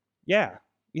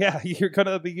 Yeah. You're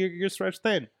gonna be you're stretched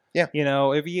thin. Yeah. You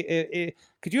know, if you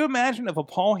could you imagine if a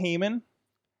Paul Heyman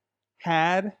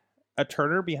had a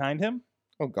Turner behind him?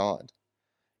 Oh God.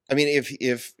 I mean,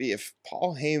 if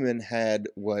Paul Heyman had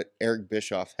what Eric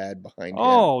Bischoff had behind him,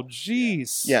 Oh,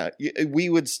 jeez. yeah, we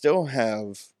would still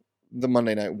have the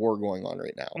Monday Night War going on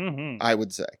right now. Mm-hmm. I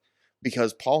would say,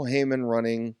 because Paul Heyman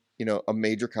running, you know, a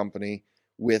major company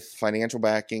with financial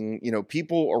backing, you know,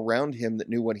 people around him that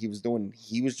knew what he was doing.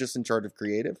 He was just in charge of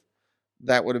creative.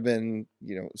 That would have been,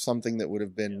 you know, something that would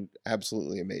have been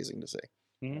absolutely amazing to see.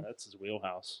 Mhm. That's his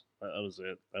wheelhouse. That was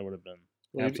it. That would have been.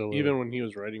 Well, Absolutely. Even when he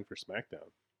was writing for SmackDown.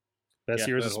 Best Yeah,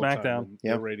 years that of whole time, SmackDown. and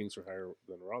Yeah. Their ratings were higher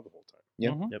than Raw the whole time. Yeah.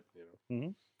 Mhm. Yep. You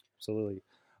know? Absolutely.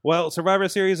 Well, Survivor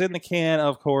Series in the can,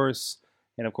 of course.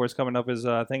 And, of course, coming up is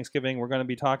Thanksgiving. We're going to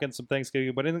be talking some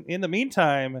Thanksgiving. But in the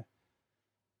meantime,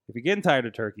 if you're getting tired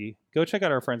of turkey, go check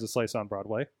out our friends at Slice on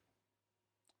Broadway.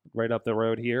 Right up the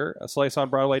road here.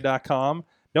 SliceOnBroadway.com.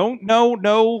 No,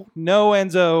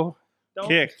 Enzo.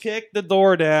 Don't kick the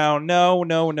door down. No.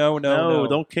 No,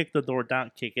 don't kick the door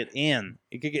down. Kick it in.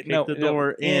 You could get kick the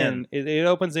door in. It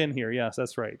opens in here. Yes,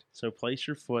 that's right. So place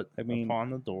your foot upon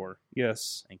the door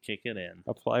Yes. and kick it in,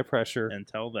 Apply pressure and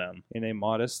tell them in a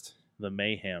modest, the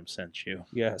mayhem sent you.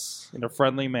 yes, in a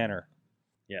friendly manner.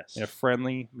 Yes. In a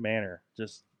friendly manner.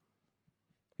 Just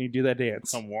You do that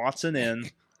dance come waltzing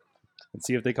in and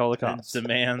see if they call the and cops.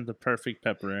 demand the perfect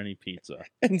pepperoni pizza.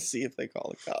 And see if they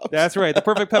call the cops. That's right. The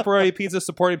Perfect Pepperoni Pizza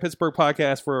supporting Pittsburgh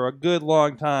podcast for a good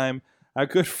long time. Our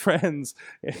good friends.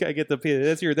 I get the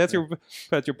pizza. That's your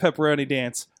pepperoni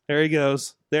dance. There he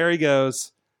goes.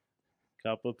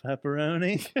 Cup of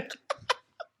pepperoni.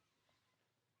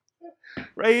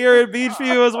 Right here at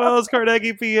Beachview as well as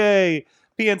Carnegie, PA.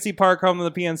 PNC Park, home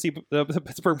of the PNC, the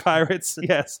Pittsburgh Pirates,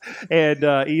 yes, and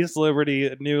East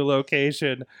Liberty, new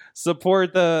location.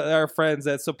 Support our friends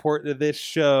that support this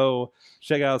show.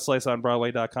 Check out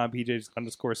sliceonbroadway.com,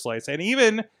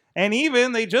 PJs_slice, and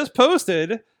even they just posted,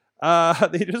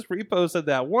 they just reposted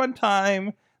that one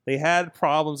time they had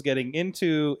problems getting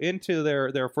into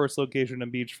their first location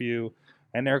in Beachview,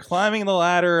 and they're climbing the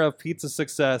ladder of pizza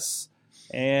success,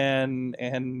 and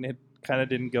it kind of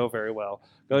didn't go very well.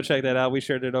 Go check that out. We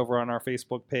shared it over on our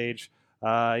Facebook page. You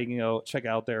can go check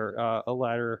out their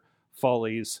ladder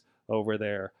follies over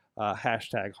there.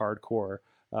 Hashtag hardcore.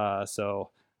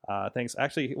 Thanks.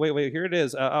 Actually, wait. Here it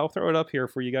is. I'll throw it up here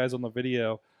for you guys on the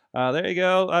video. There you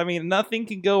go. I mean, nothing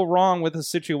can go wrong with the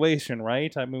situation,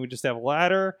 right? I mean, we just have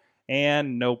ladder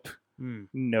and nope.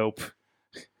 Nope.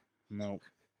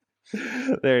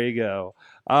 There you go.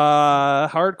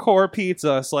 Hardcore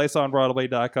Pizza,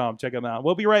 sliceonbroadway.com. Check them out.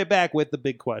 We'll be right back with the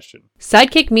big question.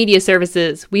 Sidekick Media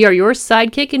Services. We are your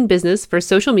sidekick in business for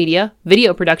social media,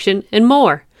 video production, and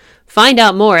more. Find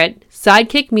out more at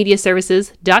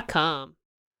sidekickmediaservices.com.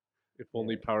 If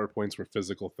only PowerPoints were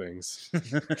physical things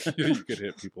you could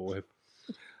hit people with.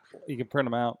 You can print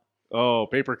them out Oh,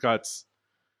 paper cuts.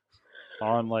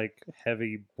 on like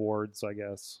heavy boards, I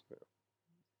guess.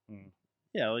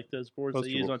 Yeah, like those boards Poster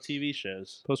they use board. on TV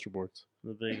shows. Poster boards.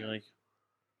 The big, like,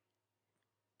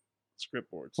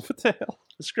 script boards. What the hell?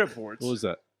 The script boards. What was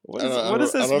that? What I is, don't- what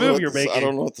is I this don't know move what you're this- making? I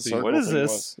don't know what the See, circle What is thing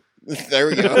this? was. There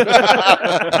we go.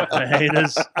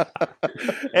 Haters.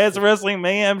 It's a Wrestling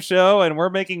Mayhem show, and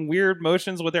we're making weird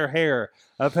motions with our hair,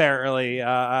 apparently.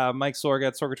 Mike Sorg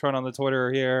at Sorgatron on the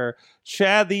Twitter here.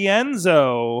 Chad the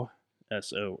Enzo.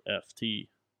 SOFT.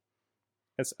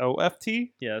 SOFT?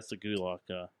 Yeah, that's the gulag.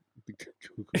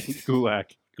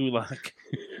 Gulak. Gulag.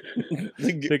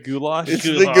 The goulash? It's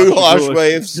the Goulash. goulash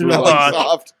way of smelling Goulash.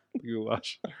 soft.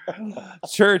 Goulash.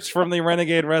 Church from the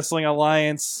Renegade Wrestling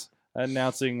Alliance,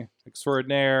 announcing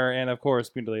extraordinaire, and of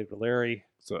course, Mutilated Larry.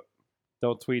 So,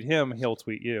 Don't tweet him, he'll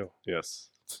tweet you. yes.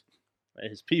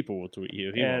 His people will tweet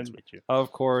you. He won't And- tweet you.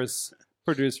 Of course,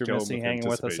 producer Kill him Missy with hanging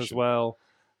with us as anticipation. well.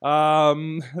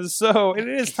 So it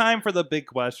is time for the big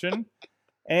question.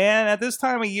 And at this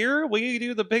time of year, we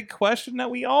do the big question that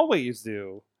we always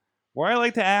do, where I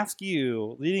like to ask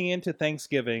you, leading into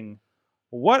Thanksgiving,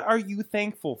 what are you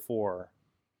thankful for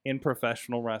in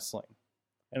professional wrestling?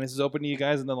 And this is open to you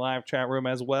guys in the live chat room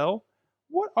as well.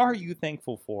 What are you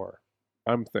thankful for?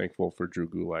 I'm thankful for Drew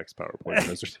Gulak's PowerPoint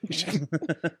presentation.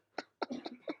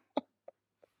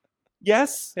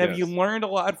 Yes? Have you Yes. learned a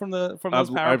lot from those I've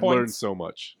PowerPoints? learned so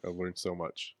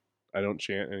much. I don't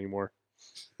chant anymore.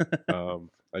 I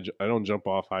don't jump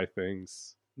off high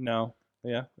things. No.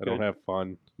 Yeah. I don't good. have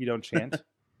fun. You don't chant?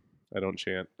 I don't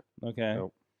chant. Okay.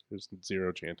 Nope. There's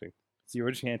zero chanting.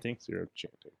 Zero chanting. Zero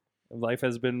chanting. Life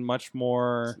has been much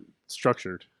more...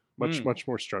 Structured. Much Mm.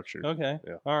 more structured. Okay.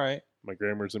 Yeah. All right. My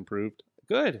grammar's improved.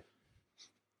 Good.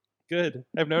 Good.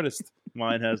 I've noticed.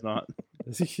 Mine has not.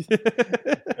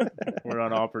 We're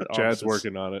on opposite. Chad's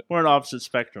working on it. We're on opposite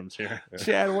spectrums here.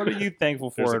 Chad, what are you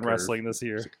thankful There's for a in curve. wrestling this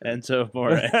year? Enzo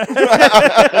More.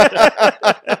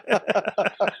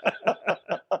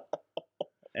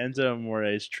 Enzo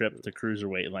More's trip to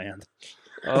Cruiserweight land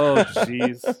Oh,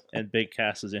 jeez. and Big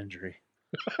Cass's injury.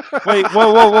 Wait,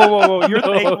 whoa. You're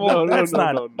No, thankful? no, no, That's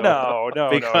no, not... no, No,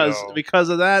 Because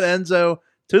of that, Enzo,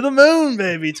 to the moon,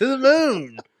 baby, to the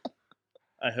moon.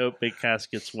 I hope Big Cass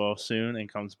gets well soon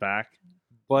and comes back.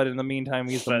 But in the meantime,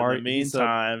 he's But the in the he's a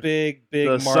meantime, big the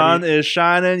Marty. sun is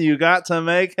shining. You got to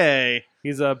make hay.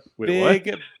 He's a Wait,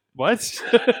 big... What?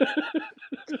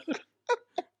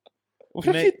 What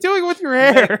You are you make- doing with your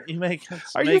hair? You make.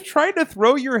 Are you trying to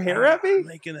throw your hair at me?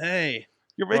 Making hay.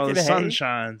 You're While making the hay? sun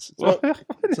shines. What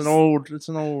It's is- an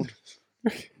old.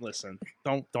 Listen,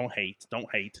 don't hate. Don't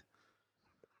hate.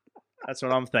 That's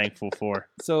what I'm thankful for.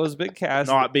 So is Big Cass...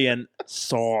 Not being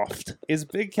soft. Is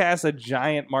Big Cass a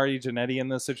giant Marty Jannetty in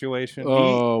this situation?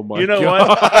 Oh my You know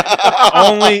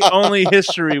God. only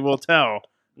history will tell.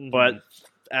 Mhm. But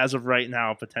as of right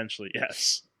now, potentially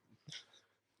yes.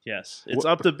 Yes, it's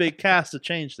What- up to Big Cass to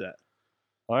change that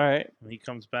All right. when he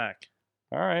comes back.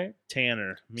 All right.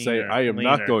 Tanner, Say, meaner, I am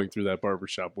leaner. not going through that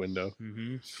barbershop window.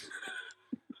 Mm-hmm.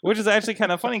 Which is actually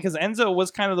kind of funny because Enzo was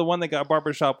kind of the one that got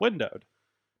barbershop windowed,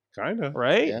 Kind of.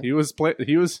 right? Yeah. He was.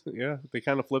 Yeah. They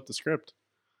kind of flipped the script.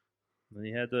 And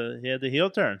he had the heel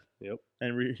turn. Yep.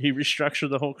 And he restructured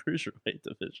the whole cruiserweight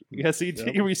division. Yes, he Yep.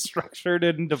 restructured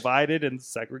it and divided and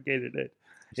segregated it.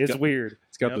 It's got- weird.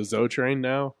 He's got Yep. the Zoe train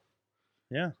now.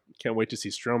 Yeah. Can't wait to see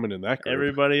Strowman in that group.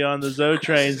 Everybody on the Zoe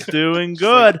train's doing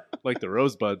good. Like the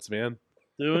Rosebuds, man.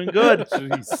 Doing good.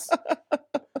 Jeez.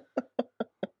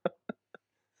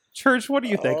 Church, what are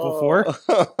you thankful for?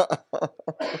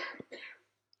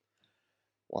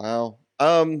 Wow.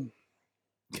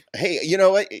 Hey, you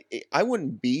know what? I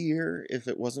wouldn't be here if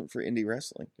it wasn't for indie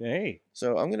wrestling. Hey.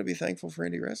 So I'm going to be thankful for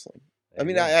indie wrestling. I there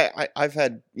mean, you go. I've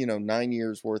had 9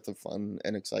 years worth of fun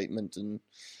and excitement and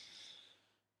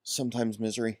sometimes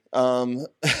misery. So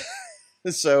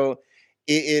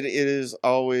it is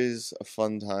always a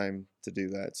fun time to do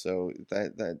that. So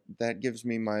that gives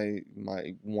me my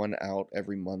one out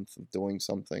every month of doing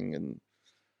something and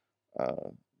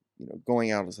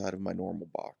going outside of my normal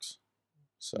box.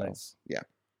 So Nice. yeah.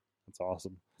 That's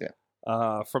awesome.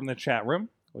 Yeah. From the chat room,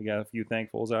 we got a few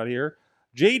thankfuls out here.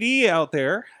 JD out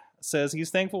there says he's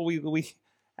thankful we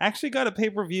actually got a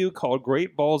pay-per-view called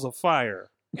Great Balls of Fire.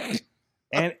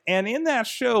 and in that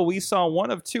show, we saw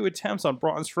one of 2 attempts on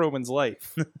Braun Strowman's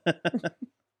life.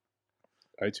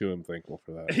 I too am thankful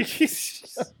for that.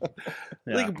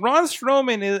 Yeah. Like, Braun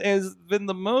Strowman has been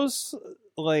the most,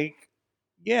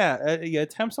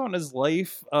 attempts on his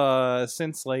life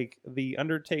since, the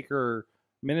Undertaker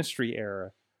ministry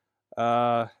era.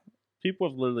 People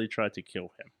have literally tried to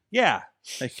kill him. Yeah.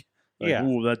 Yeah.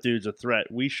 Ooh, that dude's a threat.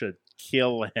 We should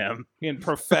kill him. In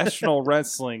professional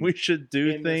wrestling. We should do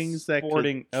In the things that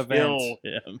sporting could event. kill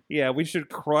him, Yeah, we should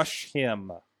crush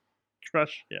him.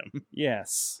 crush him,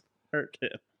 Yes. hurt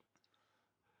him.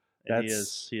 And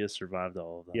That's- he has survived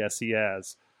all of that. Yes, he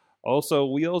has. Also,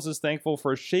 Wheels is thankful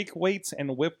for shake weights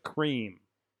and whipped cream.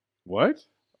 What?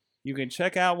 You can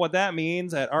check out what that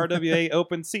means at RWA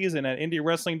Open Season at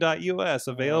IndieWrestling.us.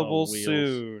 Available Wheels.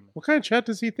 soon. What kind of chat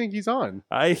does he think he's on?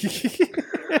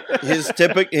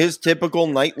 his typical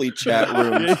nightly chat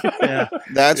room. Yeah.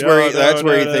 That's No, where he, no, that's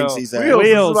where no, he thinks no. he's at. Wheels, this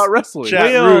is Wheels. about wrestling.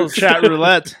 Wheels. Chat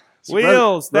roulette.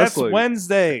 Wheels, that's wrestling.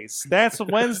 Wednesdays. That's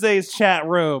Wednesday's chat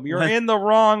room. You're in the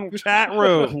wrong chat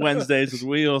room. Wednesdays with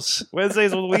Wheels.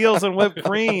 Wednesdays with Wheels and whipped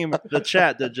cream. The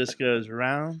chat that just goes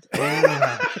round and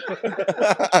round.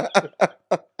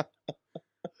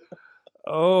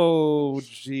 Oh,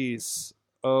 jeez.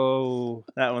 Oh,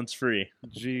 That one's free.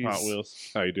 jeez. Hot Wheels.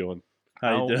 How you doing?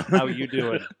 How you doing? How you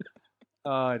doing?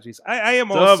 Oh, jeez. I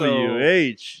am also.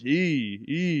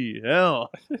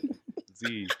 WHEEL.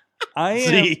 Z. I am.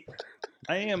 Z.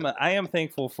 I am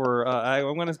thankful for.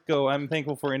 I'm gonna go. I'm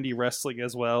thankful for indie wrestling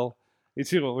as well.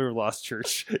 It's we were lost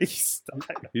church. He's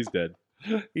He's dead.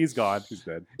 he's gone. He's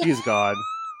dead. He's gone.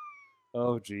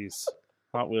 Oh, jeez.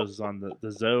 Hot Wheels is on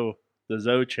the Zoe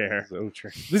chair.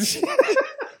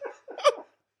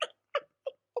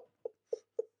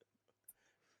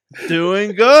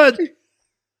 Doing good.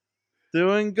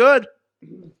 Doing good.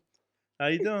 How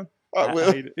you doing? Hot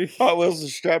Wheels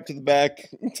is strapped to the back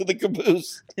to the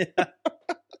caboose. Yeah.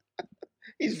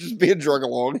 He's just being drug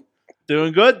along.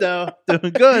 Doing good though.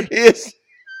 Doing good. Yes.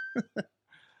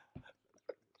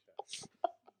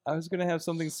 I was gonna have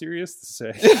something serious to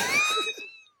say.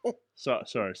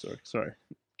 Sorry.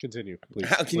 Continue, please.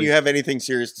 How can Please. you have anything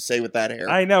serious to say with that hair?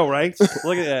 I know, right?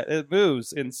 Look at that. It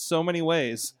moves in so many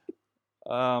ways.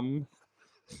 The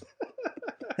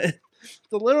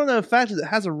little known fact is it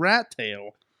has a rat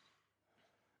tail.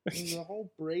 There's a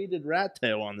whole braided rat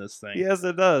tail on this thing. Yes,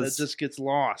 it That does. just gets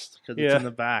lost because Yeah. it's in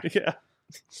the back. Yeah.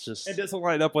 It's just It doesn't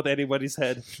line up with anybody's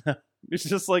head. It's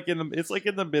just like in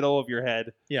the middle of your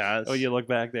head. yeah. It's, Oh, you look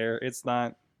back there. It's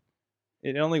not.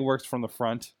 It only works from the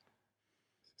front.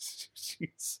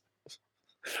 Jeez.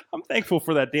 I'm thankful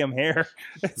for that damn hair.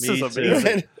 This Me is too.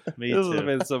 amazing. Me This too.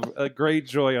 has been a great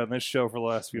joy on this show for the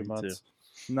last few Me months.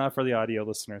 Not for the audio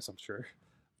listeners, I'm sure.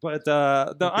 But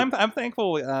no, I'm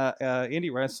thankful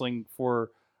indie wrestling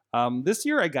for this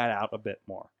year. I got out a bit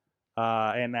more,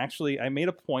 and actually I made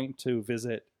a point to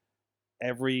visit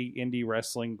every indie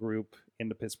wrestling group in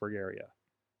the Pittsburgh area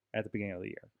at the beginning of the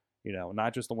year. You know,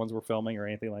 not just the ones we're filming or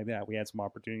anything like that. We had some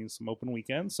opportunities, some open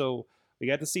weekends, so we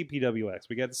got to see PWX.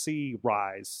 We got to see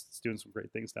Rise. It's doing some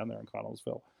great things down there in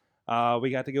Connellsville. We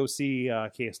got to go see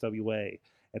KSWA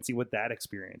and see what that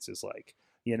experience is like.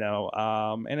 You know,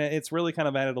 and it's really kind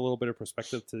of added a little bit of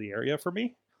perspective to the area for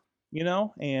me, you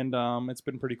know, and it's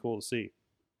been pretty cool to see.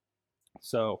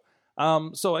 So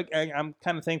I'm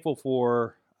kind of thankful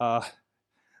for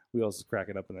Wheels is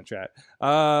cracking up in the chat.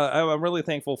 I'm really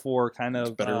thankful for kind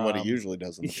of Better than what he usually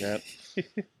does in the chat.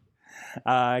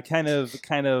 kind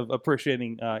of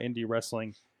appreciating indie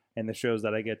wrestling and the shows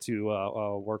that I get to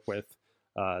work with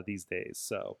these days.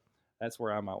 So that's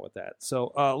where I'm at with that.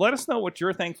 So let us know what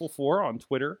you're thankful for on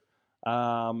Twitter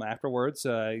afterwards.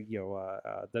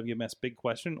 WMS Big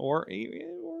Question or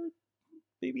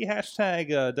maybe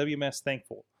hashtag WMS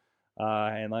Thankful,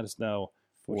 and let us know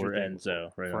what for you're thankful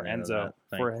Enzo. Right for on the end of Enzo.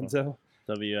 that. For Thankful. Enzo.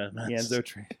 WMS. The Enzo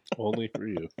train. Only for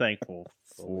you. Thankful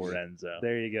for Enzo.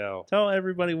 There you go. Tell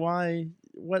everybody why.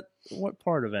 What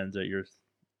part of Enzo you're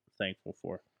thankful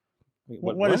for?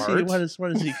 What is he? part? What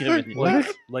is he giving you?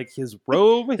 Like his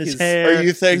robe, His his hair. Are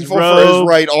you thankful his for his robe,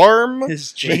 right arm?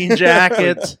 His jean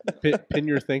jacket. Pin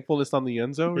your thankfulness on the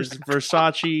Enzo. Or His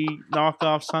Versace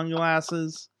knockoff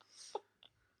sunglasses.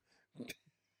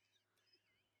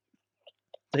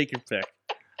 Take your pick.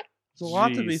 There's a lot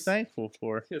to be Jeez. thankful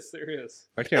for. Yes, there is.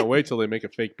 I can't wait till they make a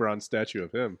fake bronze statue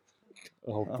of him.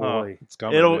 Oh Oh. boy. It's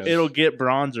coming. man. It'll get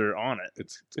bronzer on it.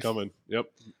 It's coming. Yep.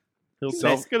 He'll, He's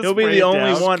gonna he'll be spray the it only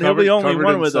down. one. He'll be the only Covered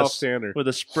one in with a self-tanner. with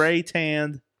a spray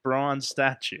tanned bronze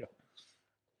statue.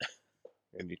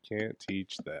 And you can't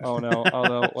teach that. Oh no. Oh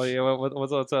no.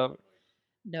 What's up?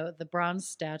 No, the bronze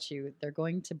statue, they're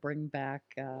going to bring back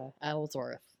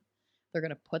Ellsworth. They're going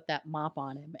to put that mop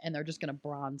on him, and they're just going to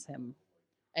bronze him.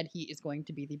 And he is going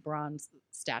to be the bronze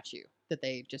statue that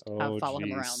they just have follow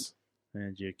him around. jeez.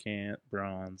 And you can't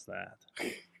bronze that.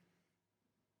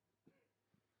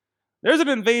 There's an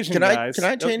invasion, Can I guys.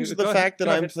 change Go the ahead, fact that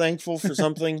go I'm ahead. thankful for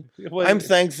something? What- I'm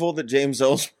thankful that James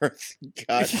Ellsworth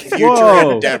got future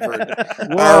Whoa. endeavored.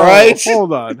 Whoa, All right.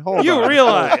 Hold on. Hold on. You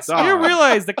realize Hold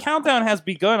on. the countdown has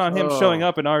begun on him Oh. showing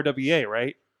up in RWA,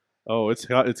 right? Oh, it's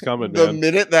coming, The man.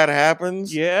 minute that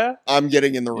happens, Yeah. I'm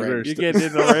getting in the You ring. better You get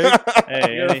in the ring.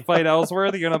 Hey, You're gonna fight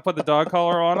Ellsworth. You're gonna put the dog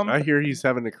collar on him. I hear he's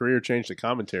having a career change to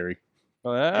commentary.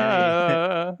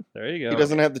 There you go. He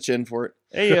doesn't have the chin for it.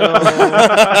 Hey yo.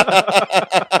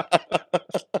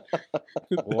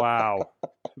 Wow.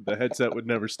 The headset would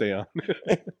never stay on.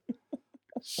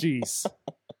 Jeez.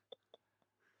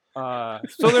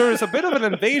 So there was a bit of an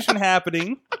invasion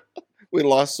happening. We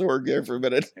lost Sorg there for a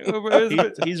minute.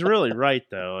 He's really right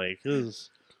though. Like it was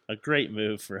a great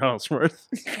move for Ellsworth.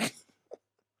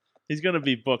 He's gonna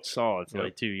be booked solid for Yep.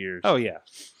 like 2 years. Oh yeah.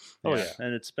 Oh yeah.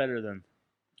 and it's better than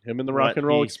Him and the What Rock and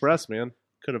Roll he- Express, man.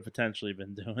 could have potentially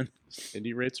been doing.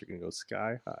 Indie rates are going to go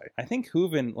sky high. I think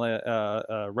Hooven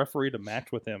refereed a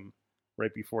match with him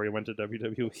right before he went to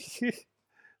WWE.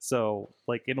 So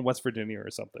like in West Virginia or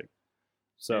something.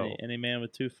 So Any man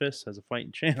with 2 fists has a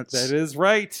fighting chance. that is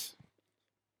right.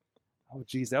 Oh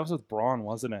geez, that was with Braun,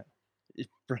 wasn't it?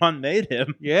 Braun made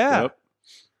him. Yeah. Yep.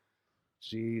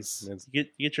 Jeez. Man's- You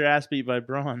get your ass beat by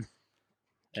Braun,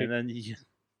 Kick- and then you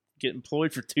get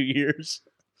employed for 2 years.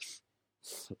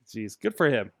 Jeez. Good for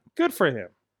him. Good for him.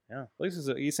 Yeah. At least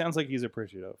he sounds like he's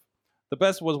appreciative. The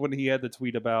best was when he had the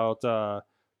tweet about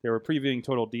they were previewing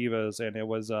Total Divas, and it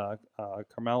was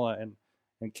Carmella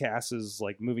and Cass is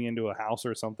like moving into a house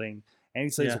or something, and he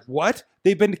says, Yeah. "What?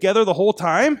 They've been together the whole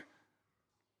time?"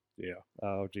 Yeah.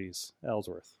 Oh, geez,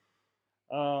 Ellsworth.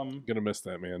 Going to miss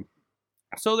that, man.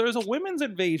 So there's a women's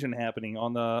invasion happening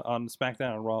on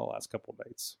SmackDown and Raw the last couple of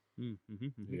nights.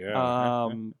 Yeah.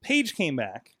 Paige came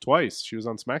back. Twice. She was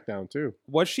on SmackDown, too.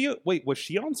 Was she on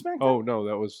SmackDown? Oh, no.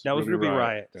 That was Ruby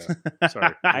Riott. Yeah.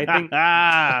 Sorry. I think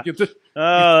Ah, Get the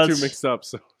oh, two that's- mixed up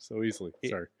so easily.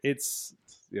 Sorry. it's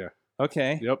Yeah.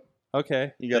 okay. Yep.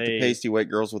 Okay. You got the They- pasty white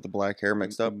girls with the black hair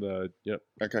mixed up. Yep.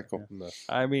 Okay, cool. And the-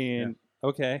 I mean,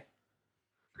 okay.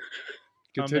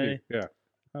 How Continue. many? Yeah.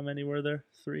 How many were there?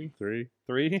 3. Three.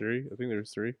 Three I think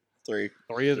there's three. Three.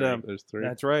 of them. There's three.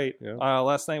 That's right. Yeah.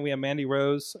 Last night we had Mandy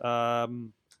Rose.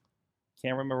 Can't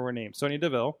remember her name. Sonya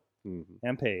Deville Mhm.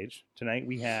 and Paige. Tonight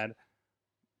we had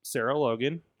Sarah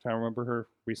Logan. Trying to remember her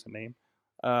recent name.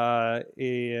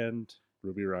 And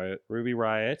Ruby Riott Ruby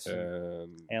Riott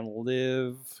and and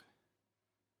Liv.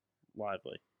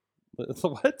 Lively.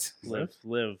 What?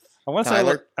 Live. I want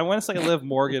to say Liv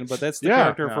Morgan, but that's the Yeah.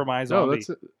 character No. from no, iZombie. that's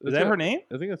it. Is That's that it. her name?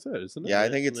 I think that's it, isn't it? Yeah, I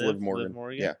think it's Liv Liv Morgan.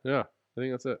 Morgan? Yeah. Yeah. I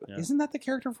think that's it. Yeah. Isn't that the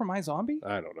character from iZombie?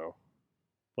 I don't know.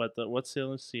 But what's the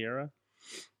other Sierra?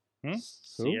 Hmm?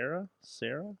 Sierra?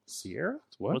 Sarah? Sierra?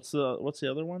 What? What's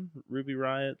the other one? Ruby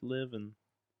Riott, Liv, and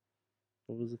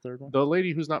what was the third one? The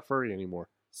lady who's not furry anymore.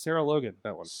 Sarah Logan.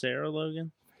 That one. Sarah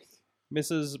Logan.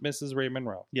 Mrs. Ray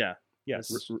Monroe. Yeah,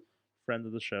 Yes. friend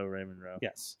of the show, Raymond Rowe.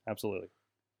 Yes, absolutely.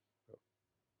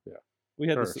 Yeah. We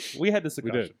had Her. this discussion. We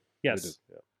did. Yes.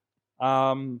 We did.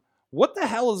 Yeah. What the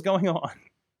hell is going on?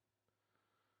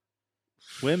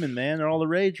 Women, man, they're all the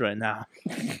rage right now.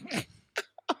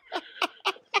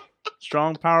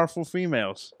 Strong, powerful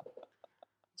females.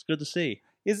 It's good to see.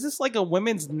 Is this like a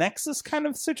women's nexus kind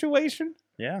of situation?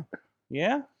 Yeah,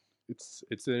 Yeah.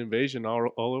 It's an invasion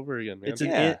all over again, man. it's an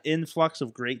Yeah. influx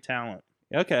of great talent.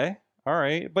 Okay. All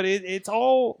right. But it's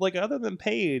all like other than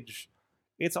Paige,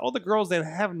 it's all the girls that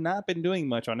have not been doing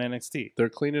much on NXT. They're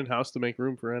cleaning house to make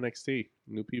room for NXT.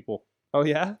 New people. Oh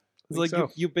yeah. It's think like so.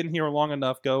 you've been here long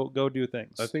enough. Go do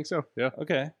things. I think so. Yeah.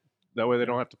 Okay. That way they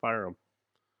don't have to fire them.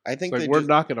 I think It's like, they we're just-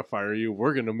 not going to fire you.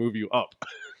 We're going to move you up.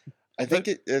 I think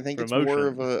it's more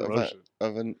of Promotion.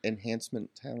 of an enhancement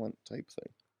talent type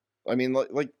thing. I mean, like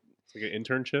It's like an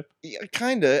internship. yeah,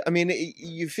 kind of. I mean,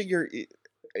 you figure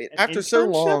after so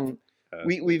internship? long, Uh,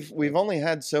 we've only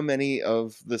had so many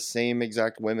of the same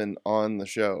exact women on the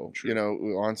show. True. You know,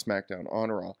 on SmackDown, on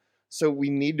Raw. So we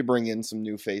need to bring in some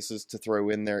new faces to throw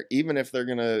in there, even if they're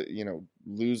gonna,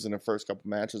 lose in the first couple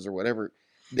matches or whatever.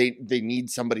 They need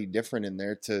somebody different in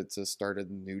there to start a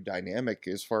new dynamic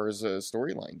as far as a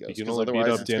storyline goes. You can 'cause only beat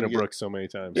otherwise up it's gonna Dana get- Brooks so many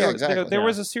times. Yeah, There- exactly. There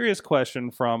was a serious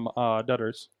question from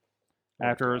Dutters Oh,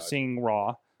 after God. seeing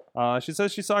Raw. She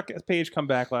says she saw Paige come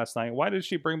back last night. Why did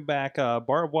she bring back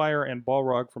barbed wire and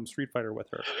Balrog from Street Fighter with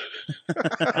her?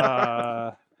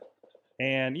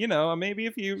 And maybe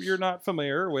if you're not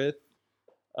familiar with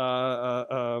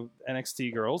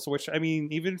NXT girls, which I mean,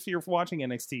 even if you're watching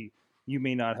NXT, you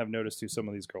may not have noticed who some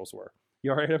of these girls were.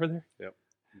 You all right over there?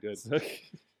 Good.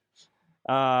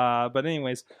 But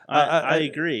anyways, I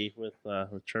agree with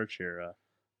Church here.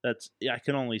 I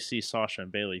can only see Sasha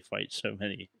and Bailey fight so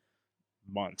many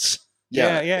months.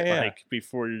 yeah. Like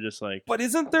before you're just like, But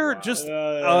isn't there just a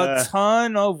uh,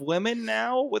 ton of women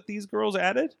now with these girls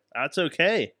added? that's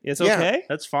okay. It's Yeah. okay.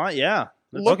 That's fine. Yeah.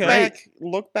 That's Look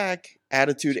great. back,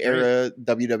 Attitude Era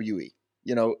WWE.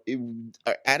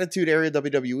 Attitude Era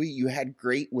WWE, you had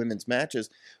great women's matches,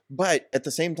 but at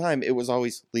the same time, it was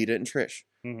always Lita and Trish,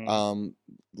 Mhm.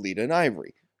 Lita and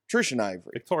Ivory, Trish and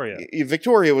Ivory. Victoria.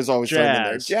 Victoria was always thrown in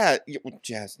there. Jazz.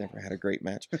 Jazz never had a great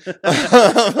match.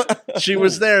 She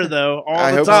was there though all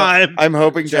I the hope- time. I'm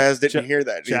hoping Jazz didn't hear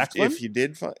that. Jacqueline? If you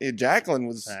did, Jacqueline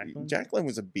was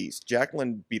Jacqueline? a beast.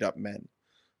 Jacqueline beat up men,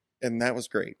 and that was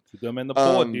great. Keep them in the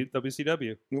poll, Um, dude.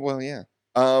 WCW. Well, yeah.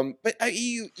 But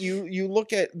you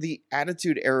look at the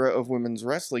Attitude Era of women's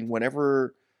wrestling.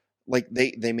 Whenever, like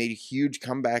they made a huge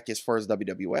comeback as far as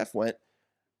WWF went,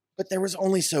 but there was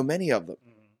only so many of them,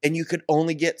 and you could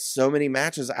only get so many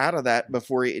matches out of that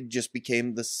before it just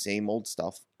became the same old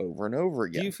stuff over and over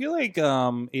Do you again. feel like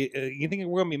you think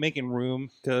we're gonna be making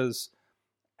room? Because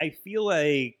I feel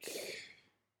like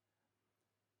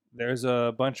there's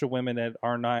a bunch of women that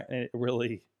are not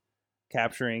really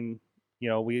capturing.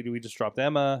 We just dropped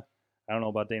Emma. I don't know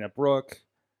about Dana Brooke.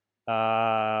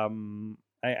 I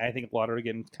think a lot are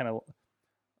getting kind of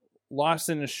lost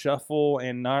in the shuffle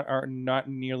and are not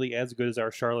nearly as good as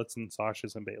our Charlottes and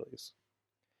Sashas and Baileys.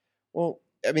 Well,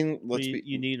 I mean, let's you, be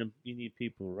you need 'em- You need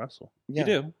people to wrestle. yeah. You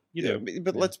do. Yeah,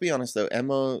 but let's be honest though,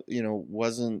 Emma,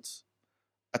 wasn't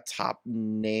a top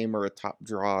name or a top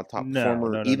draw, a top No,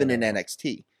 performer, no, even no. in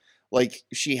NXT. Like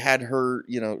she had her,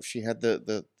 she had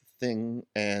the thing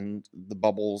and the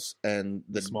bubbles and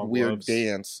the Small weird gloves.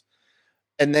 dance,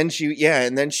 and then she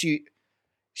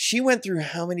went through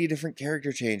how many different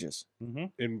character changes?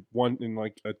 Mm-hmm. in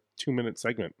like a 2-minute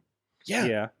segment.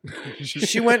 Yeah.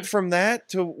 She went from that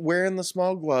to wearing the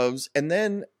small gloves, and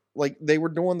then like they were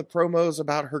doing the promos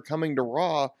about her coming to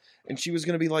Raw, and she was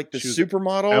going to be like the She was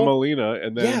supermodel. Emelina,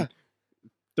 and then Yeah.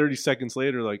 30 seconds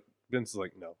later, like Vince is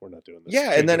like, "No, we're not doing this." Yeah,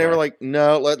 Change and then it they were back. like,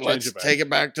 "No, Change let's it back." take it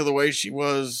back to the way she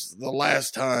was the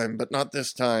last time, but not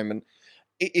this time." And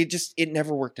it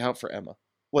never worked out for Emma.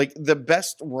 Like the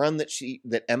best run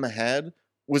that Emma had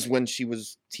was when she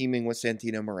was teaming with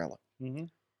Santino Marella, Mm-hmm.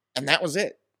 and that was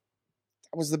it.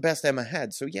 That was the best Emma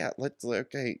had. So yeah,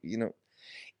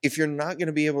 if you're not going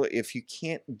to be able, if you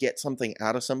can't get something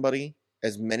out of somebody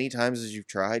as many times as you've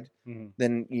tried, Mm-hmm.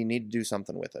 then you need to do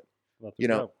something with it. Let them You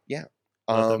know, go. yeah.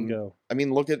 Let them go. I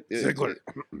mean, look at Ziggler.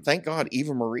 Thank God,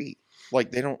 Eva Marie.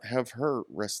 Like they don't have her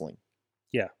wrestling.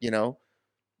 Yeah.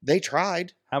 They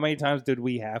tried. How many times did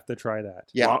we have to try that?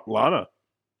 Yeah. Lana.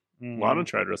 Mhm. Lana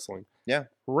tried wrestling.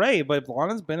 Right, but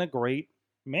Lana's been a great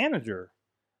manager,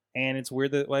 and it's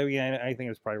weird that I think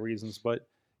there's probably reasons, but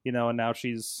and now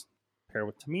she's paired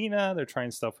with Tamina. They're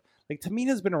trying stuff like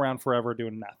Tamina's been around forever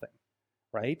doing nothing,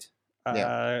 right?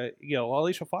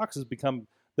 Alicia Fox has become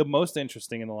the most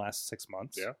interesting in the last 6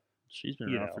 months. Yeah. She's been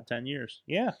You around know. for 10 years.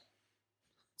 Yeah,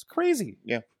 it's crazy.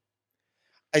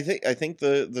 I think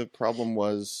the problem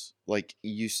was like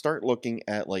you start looking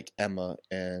at like Emma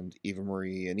and Eva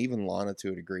Marie and even Lana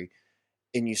to a degree,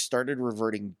 and you started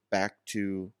reverting back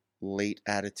to late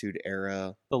Attitude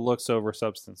Era. The looks over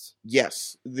substance.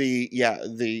 Yes, hey,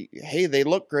 they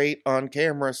look great on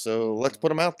camera, so let's put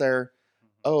them out there.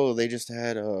 Oh, they just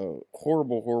had a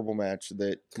horrible match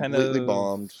that Kind completely of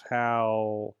bombed.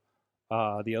 how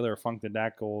the other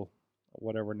Funkadactyl,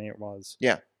 whatever name it was,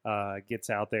 gets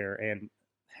out there and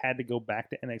had to go back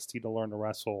to NXT to learn to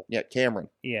wrestle. Yeah, Cameron.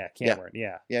 Yeah, Cameron.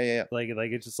 Yeah. Yeah. Like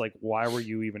it's just like, why were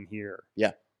you even here?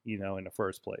 Yeah. In the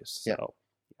first place. Yeah. So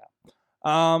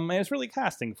And it's really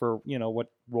casting for what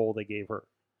role they gave her.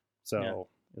 So Yeah.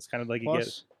 it's kind of like you get.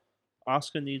 Plus,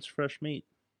 Asuka needs fresh meat.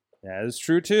 Yeah, it's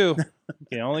true too. You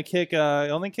can only kick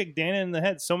Dana in the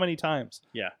head so many times.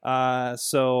 Yeah.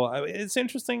 So it's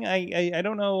interesting. I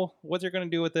don't know what they're going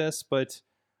to do with this, but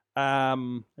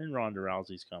And Ronda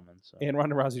Rousey's coming. So and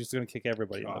Ronda Rousey's just going to kick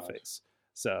everybody in God. the face.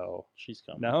 So she's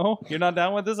coming. no, you're not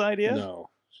down with this idea? No.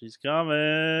 She's coming.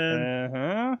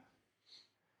 Uh-huh.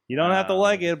 You don't have to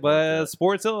like it, but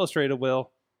Sports Illustrated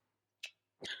will.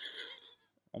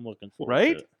 I'm looking forward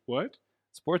Right? to it. What?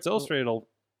 Sports Illustrated will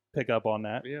pick up on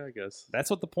that. Yeah, I guess. That's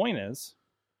what the point is.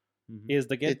 Mhm. Is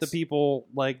to get the It's- people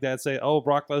like that say, "Oh,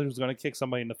 Brock Lesnar's going to kick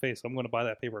somebody in the face. I'm going to buy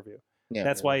that pay-per-view." Yeah.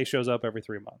 That's why he shows up every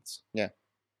 3 months. Yeah.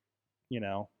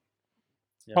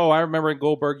 Yeah. Oh, I remember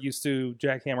Goldberg used to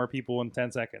jackhammer people in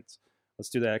 10 seconds. Let's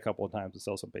do that a couple of times to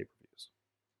sell some pay-per-views.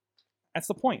 That's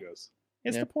the point. Goes.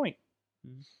 It's Yeah. the point.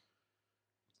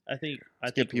 I think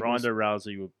get think people's- Ronda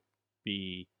Rousey would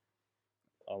be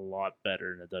a lot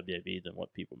better in the WWE than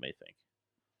what people may think.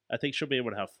 I think she'll be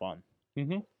able to have fun,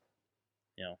 Mm-hmm.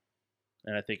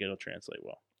 and I think it'll translate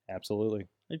well. Absolutely.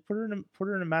 Like put her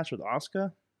in a match with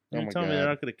Asuka. Oh You my tell me they're God.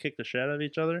 not going to kick the shit out of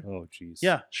each other? Oh, jeez.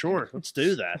 Yeah, sure. Let's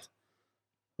do that.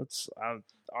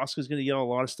 Asuka's going to yell a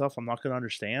lot of stuff I'm not going to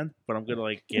understand, but I'm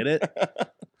going to get it.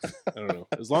 I don't know.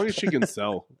 As long as she can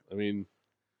sell. I mean,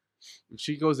 if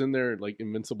she goes in there like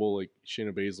invincible, like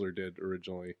Shayna Baszler did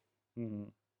originally. Mm-hmm.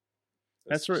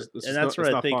 That's where, just- and that's it's where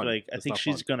I not think fun. I It's think not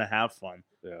she's fun. going to have fun.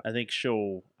 Yeah. I think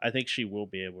she will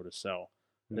be able to sell.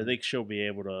 I think she'll be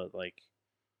able to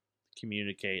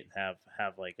communicate and have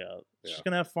she's Yeah.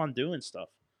 going to have fun doing stuff.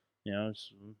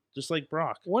 Just like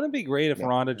Brock. Wouldn't it be great if Yeah.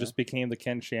 Ronda just became the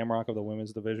Ken Shamrock of the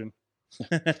women's division?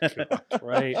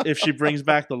 Right. If she brings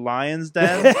back the Lions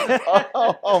Den,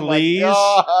 oh Please? my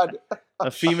God. a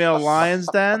female Lions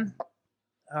Den.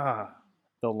 Ah,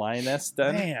 The Lioness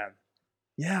then? man.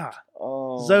 Yeah.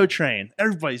 Oh. Zoe Train.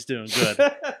 Everybody's doing good.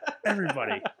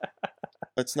 Everybody.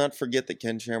 Let's not forget that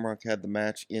Ken Shamrock had the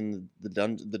match in the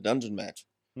dungeon match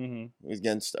Mm-hmm.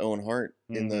 against Owen Hart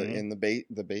in Mhm.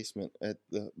 the basement at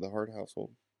the Hart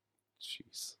household.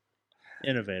 Jeez.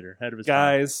 Innovator. Head of his time.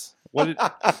 Guys, what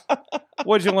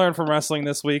did you learn from wrestling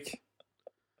this week?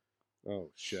 Oh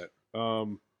shit. I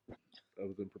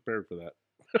wasn't prepared for that.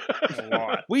 A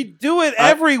lot. We do it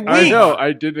every week. I know.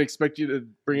 I didn't expect you to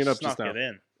bring it up Snuck just now. it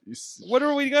in. What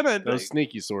are we gonna That was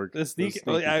sneaky, Sorg. the That was sneak?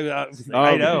 sneaky.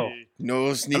 I know.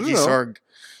 No sneaky know. Sarg.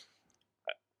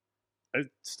 I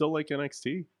still like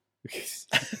NXT.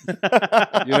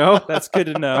 You know, that's good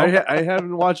to know. I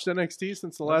haven't watched NXT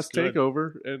since the last good.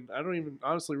 takeover, and I don't even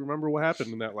honestly remember what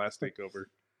happened in that last takeover.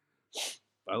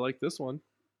 I like this one.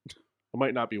 I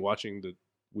might not be watching the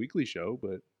weekly show,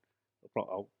 but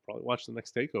I'll probably watch the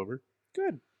next takeover.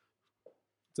 Good.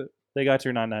 That's it. They got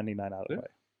your $9.99 out of the Yeah. way.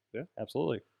 Yeah.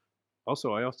 Absolutely.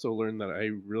 Also, I also learned that I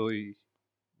really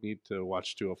need to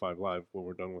watch 205 Live when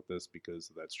we're done with this because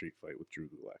of that street fight with Drew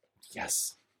Gulak.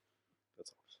 Yes.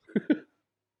 That's all.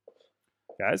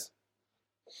 Guys?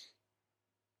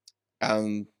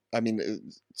 I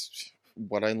mean,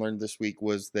 what I learned this week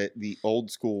was that the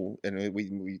old school, and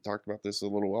we talked about this a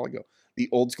little while ago, the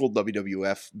old school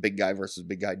WWF big guy versus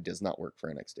big guy does not work for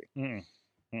NXT. Mm-mm.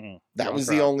 Mm-mm. That Wrong was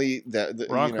crowd. the only that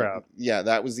Wrong crowd. Yeah,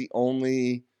 that was the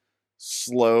only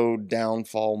slow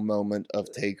downfall moment of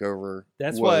Takeover.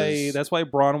 That's was- why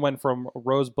Braun went from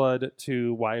Rosebud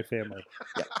to Wyatt family.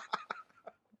 Yeah.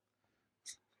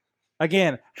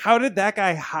 Again, how did that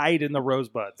guy hide in the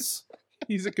Rosebuds?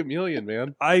 He's a chameleon,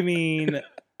 man. I mean,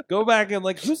 go back and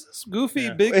who's this goofy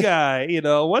Yeah. big guy?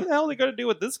 What the hell are they going to do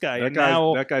with this guy? And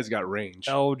now, That guy's got range.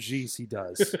 oh jeez, he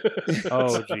does.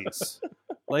 Oh jeez.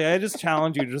 I just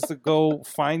challenge you just to go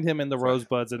find him in the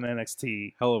Rosebuds in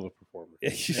NXT. Hell of a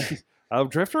performer.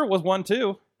 Drifter was one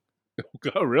too.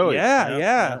 Oh, really? Yeah,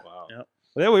 yeah. Wow. Yep.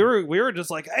 Yeah, we were just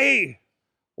like, hey,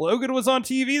 Logan was on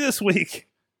TV this week.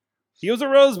 He was a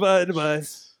Rosebud, but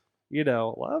a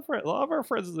lot of our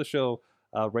friends of the show.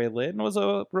 Ray Lynn was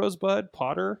a Rosebud.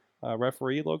 Potter,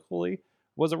 referee locally,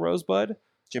 was a Rosebud.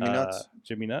 Jimmy Nuts.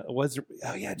 Jimmy Nuts was.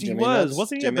 Oh yeah, he Jimmy was. Nuts,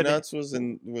 Wasn't he Jimmy a banana? Nuts was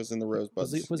in the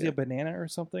Rosebuds. Was he a banana or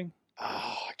something? Oh,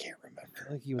 I can't I remember.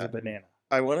 feel like he was a banana.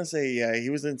 I want to say he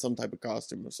was in some type of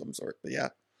costume of some sort. But yeah,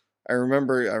 I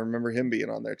remember him being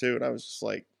on there too, and I was just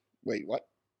like, wait, what?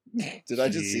 Did I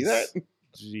just see that?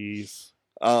 Jeez.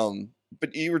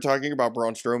 But you were talking about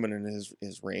Braun Strowman and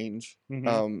his range.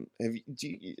 Mhm.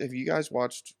 Have you guys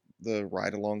watched the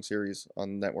Ride Along series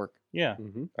on the network? Yeah.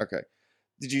 Mm-hmm. Okay.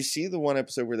 Did you see the one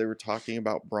episode where they were talking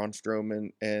about Braun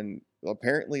Strowman and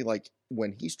apparently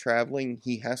when he's traveling,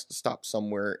 he has to stop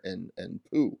somewhere and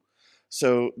poo.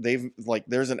 So they've like,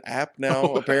 there's an app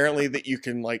now apparently that you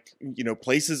can like,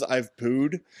 places I've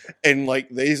pooed, and like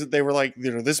they were like,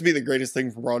 this would be the greatest thing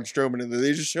for Braun Strowman, and then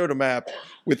they just showed a map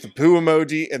with the poo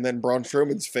emoji and then Braun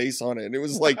Strowman's face on it, and it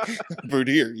was like, pooed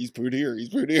here, he's pooed here, he's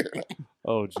pooed here.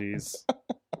 Oh, jeez.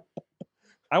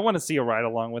 I want to see a ride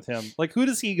along with him. Like, who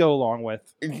does he go along with?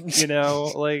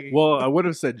 Like. Well, I would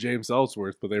have said James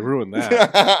Ellsworth, but they ruined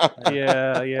that.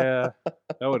 Yeah.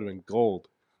 That would have been gold.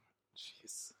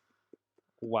 Jeez.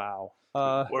 Wow.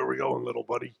 Where are we going, little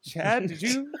buddy? Chad, did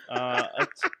you?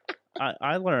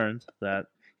 I learned that.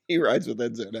 He rides with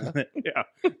Enzo now.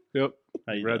 Yeah. Yep.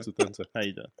 How you Reds doing? with Enzo. How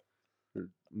you doing? Or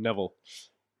Neville.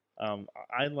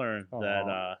 I learned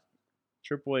that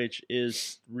Triple H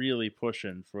is really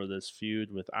pushing for this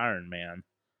feud with Iron Man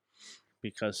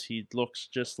because he looks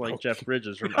just like Jeff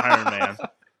Bridges from Iron Man,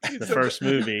 the first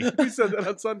movie. We said that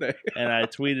on Sunday. And I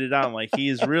tweeted out, like,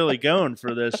 he's really going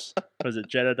for this. Was it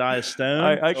Jedediah Stone?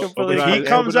 I completely.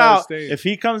 if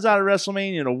he comes out of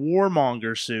WrestleMania in a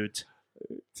warmonger suit,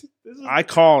 I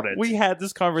called it. We had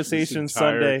this conversation This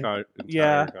entire Sunday.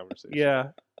 entire conversation. Yeah,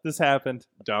 this happened.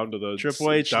 Down to the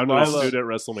Triple H down to loves- the suit at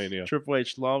WrestleMania. Triple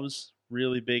H loves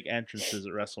really big entrances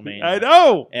at WrestleMania. I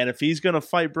know. And if he's going to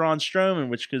fight Braun Strowman,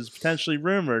 which is potentially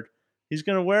rumored, he's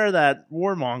going to wear that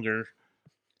warmonger,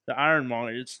 the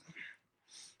Ironmonger.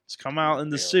 It's come out in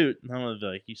the suit. And I'm going to be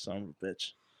like, you son of a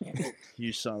bitch.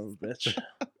 You son of a bitch.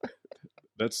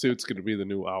 That suit's going to be the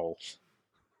new owl.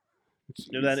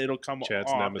 And then it'll come Chad's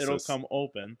off. nemesis. It'll come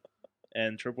open.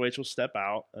 And Triple H will step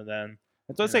out. And then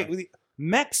That's what I say.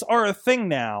 Mechs are a thing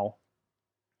now.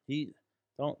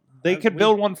 They could we-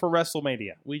 build one for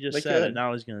WrestleMania. We just They said could. it.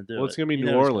 Now he's going to do it. Well, it's going to be He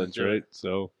New knows he's gonna Orleans, do it. right?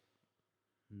 So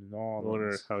New I wonder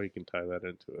Orleans. how he can tie that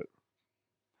into it.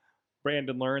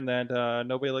 Brandon learned that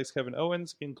nobody likes Kevin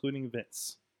Owens, including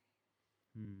Vince.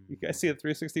 You guys see it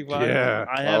 365? Yeah.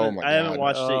 I Oh haven't. my I haven't God.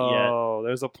 watched it yet. Oh,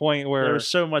 there's a point where There was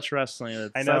so much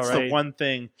wrestling. I know, That's right? the one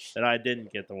thing that I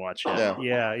didn't get to watch yet.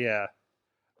 Yeah.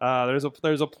 yeah. There's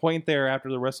a point there after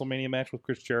the WrestleMania match with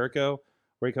Chris Jericho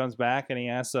where he comes back and he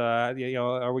asks,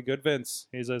 are we good, Vince?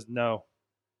 He says no.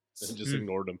 And just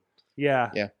ignored him.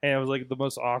 Yeah. Yeah. And it was like the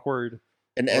most awkward.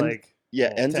 And like,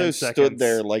 yeah, 10 Enzo seconds. stood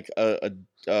there like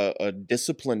a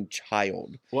disciplined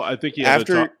child. Well, I think he had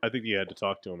After- to talk, I think he had to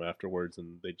talk to him afterwards,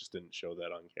 and they just didn't show that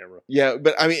on camera. Yeah,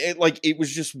 but I mean, it was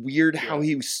just weird how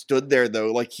he stood there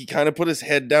though. Like he kind of put his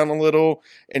head down a little,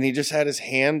 and he just had his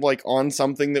hand like on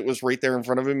something that was right there in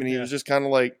front of him, and he was just kind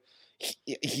of like,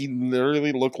 he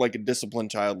literally looked like a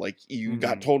disciplined child. Like you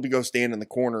got told to go stand in the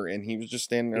corner, and he was just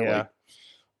standing there like,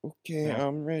 okay, Yeah.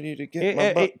 I'm ready to get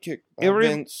my butt kicked by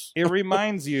Vince. It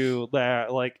reminds you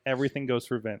that like everything goes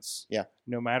through Vince. Yeah.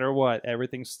 No matter what,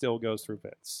 everything still goes through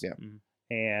Vince. Yeah.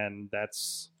 And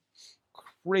that's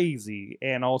crazy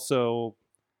and also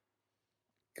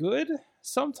good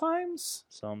sometimes,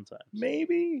 Sometimes.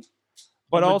 maybe.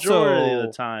 But The majority also of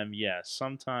the time, yes.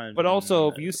 Sometimes. But also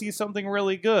if you see something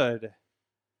really good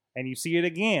and you see it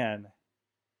again,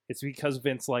 it's because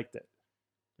Vince liked it.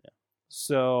 Yeah.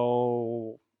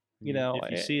 So, you know,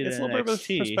 if you see it it's in a little bit of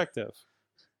NXT, perspective.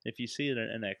 if you see it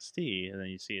in NXT and then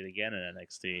you see it again in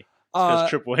NXT, Uh, because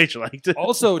Triple H liked it.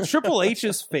 Also, Triple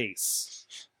H's face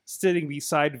sitting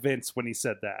beside Vince when he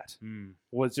said that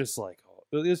was just like,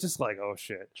 it was just like, oh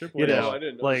shit. Triple You H, know, I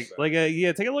didn't like, notice that.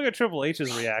 yeah, take a look at Triple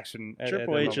H's reaction. at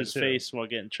Triple that H's moment, too. face while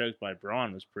getting choked by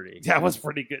Braun was pretty. That was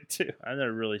pretty good too. I've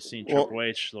never really seen Well, Triple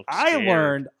H look. I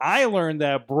scared. learned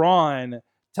that Braun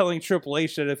telling Triple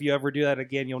H that if you ever do that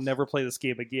again, you'll never play this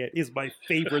game again is my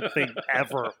favorite thing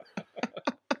ever.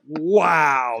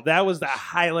 Wow, that was the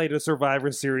highlight of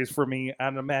Survivor Series for me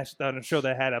on a show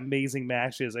that had amazing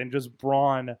matches, and just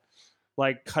Braun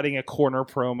like cutting a corner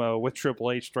promo with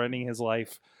Triple H threatening his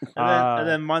life. And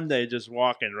then Monday just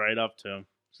walking right up to him.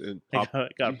 And Hey,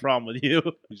 got a problem with you?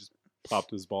 he just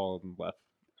popped his ball and left.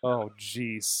 Oh,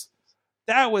 jeez.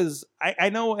 That was... I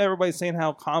know everybody's saying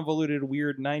how convoluted,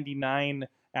 weird 99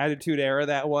 Attitude Era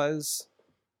that was,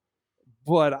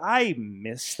 but I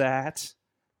miss that.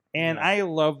 And Yeah. I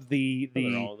love the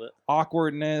All of it.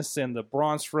 awkwardness and the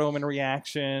Braun Strowman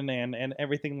reaction and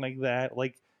everything like that.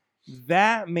 Like,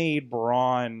 that made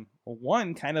Braun,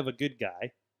 one, kind of a good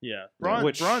guy. Yeah,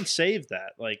 Braun saved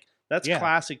that. Like that's Yeah.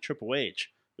 classic Triple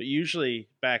H. But usually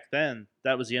back then,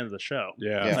 that was the end of the show.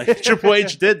 Yeah. Yeah. Like Triple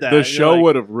H did that. The You're show like-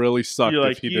 would have really sucked You're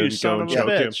if like, he you didn't son go of and a choke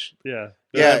him. bitch. Yeah.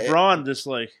 But Yeah, then Braun just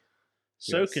like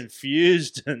so Yes.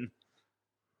 confused, and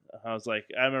I was like,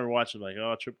 I remember watching like,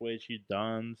 oh, Triple H, you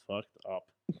done fucked up.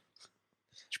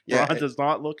 Yeah, Braun does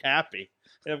not look happy.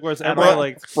 And of course, And everybody Braun,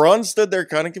 like... Braun stood there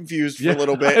kind of confused for Yeah, a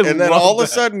little bit, I and then love all of a that.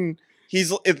 sudden,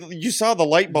 you saw the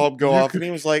light bulb go off, and he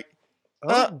was like,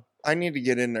 I need to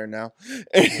get in there now.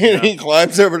 And he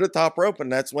climbs over the top rope,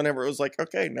 and that's whenever it was like,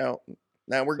 okay, now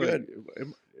we're It's good. like,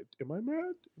 am I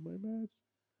mad? Am I mad?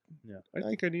 Yeah. I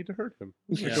think I need to hurt him.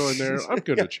 I'm Yeah. gonna go in there. I'm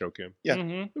gonna choke him. Yeah.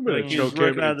 Mhm. I'm gonna Like, he was choke him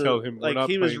working and on tell the- him we're like not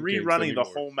he was playing games rerunning the anymore.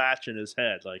 whole match in his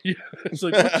head. Like, Yeah, it's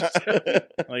like what just happened?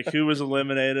 like who was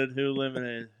eliminated, who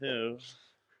eliminated who.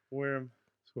 Where?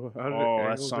 So how did it Oh, that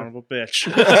angle son down? of a bitch.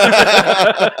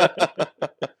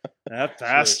 That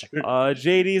bastard.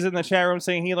 JD's in the chat room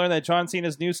saying he learned that John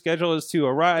Cena's new schedule is to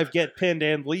arrive, get pinned,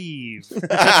 and leave.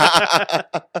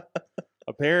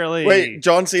 Apparently. Wait,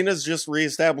 John Cena's just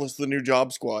reestablished the new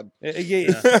job squad.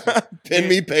 Pin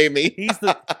me, pay me. He's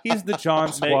the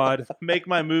John Squad. Make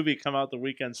my movie come out the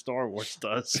weekend Star Wars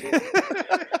does.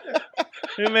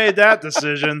 Who made that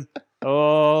decision?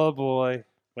 Oh boy.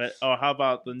 But how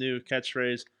about the new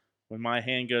catchphrase? When my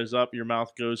hand goes up, your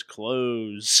mouth goes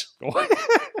close.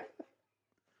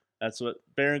 That's what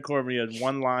Baron Corbin had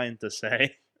one line to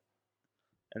say,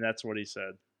 and that's what he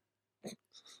said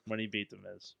when he beat the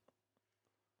Miz.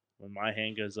 When my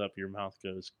hand goes up, your mouth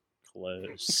goes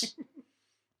close.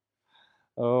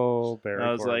 Oh, Barry.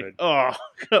 I was Corbin. like,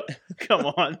 oh, come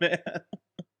on, man.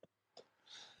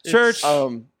 Church.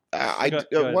 Go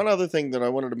ahead. One other thing that I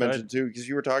wanted to Go mention too, because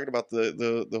you were talking about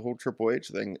the whole Triple H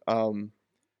thing.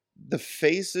 The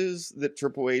faces that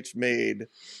Triple H made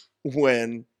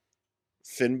when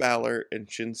Finn Balor and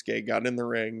Shinsuke got in the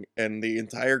ring and the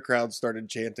entire crowd started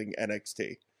chanting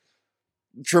NXT.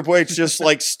 Triple H just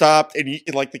like stopped and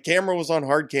like the camera was on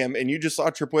hard cam and you just saw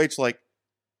Triple H like,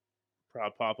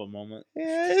 Proud Papa moment.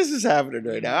 yeah, this is happening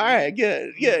right now. All right,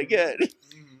 good.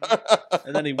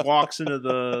 And then he walks into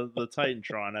the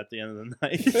Titantron at the end of the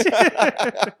night.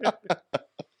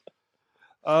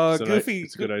 Goofy.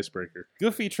 It's a good icebreaker.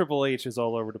 Goofy Triple H is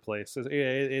all over the place.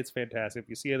 It's fantastic. If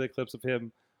you see the clips of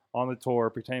him on the tour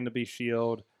pretending to be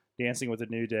Shield, dancing with the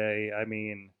New Day, I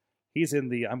mean, he's in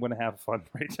the I'm going to have fun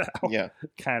right now Yeah.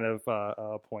 kind of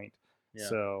point. Yeah.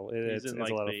 So it's in, a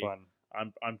like, lot of the- fun.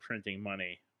 I'm printing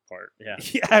money part. Yeah.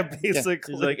 Yeah,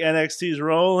 basically. He's like, NXT's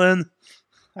rolling.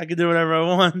 I can do whatever I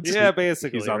want. yeah,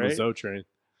 basically. He's on right? the Zoe train.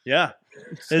 Yeah.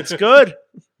 It's good.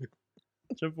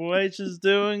 Triple H is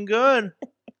doing good.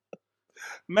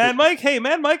 Mad Mike, hey,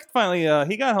 Mad Mike finally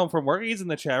he got home from work. He's in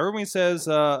the chat room. He says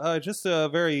just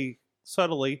very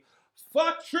subtly,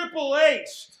 "Fuck Triple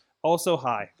H." Also,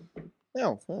 hi.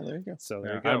 Oh, well, there you go. So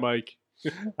there you Hi, go. Mike.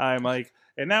 Hi, Mike.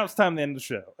 And now it's time to end the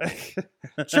show.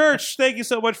 Church, thank you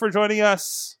so much for joining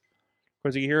us. Of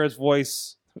course, you can hear his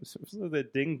voice. The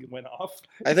ding went off.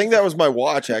 I think that was my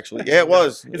watch, actually. Yeah, it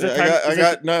was. Is it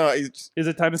time- Is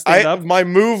it time to stand up? My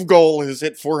move goal is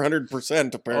hit 400%,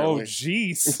 Oh, apparently.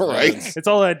 jeez. Right? It's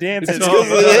all that dancing. It's all-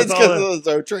 because it's all that- of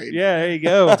the Zoe train. Yeah, there you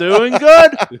go. Doing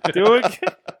good. Doing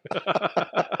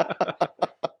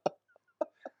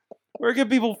Where can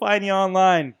people find you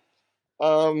online?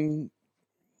 Um,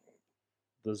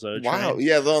 The Zoe wow. train.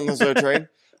 Yeah, on the Zoe train.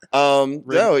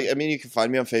 No, I mean, you can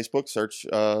find me on Facebook. Search,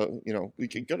 you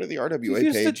can go to the RWA You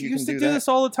used page. to, You used can to do that. this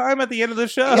all the time at the end of the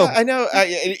show. Yeah, I know.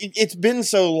 It's been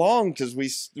so long because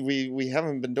we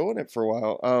haven't been doing it for a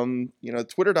while.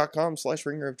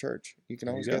 Twitter.com/Ringer of Church. You can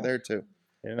There you always go. go there too.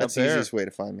 And That's the easiest way to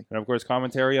find me. And of course,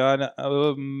 commentary on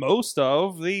most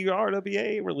of the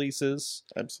RWA releases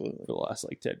Absolutely. for the last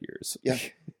 10 years. Yeah.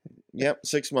 Yep.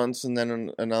 6 months and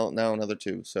then now another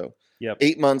 2. So Yep.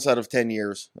 8 months out of 10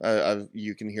 years,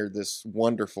 you can hear this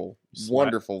wonderful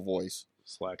voice.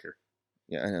 Slacker.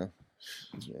 Yeah, I know.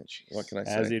 Yeah, what can I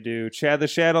say? As you do. Chad the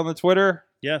Shad on the Twitter.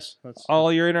 Yes. That's,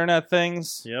 All your internet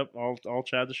things. Yep. All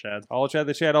Chad the Shad. All Chad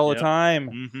the Shad all Yep. the time.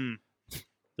 Mm-hmm.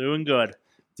 Doing good.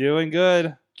 Doing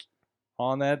good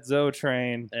on that Zoe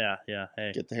train. Yeah. Yeah.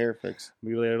 Hey. Get the hair fixed.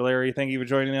 We later, Larry. Thank you for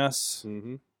joining us.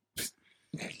 Mm-hmm.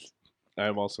 I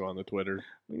am also on the Twitter.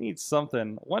 We need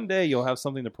something. One day you'll have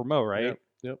something to promote, right?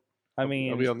 Yep. I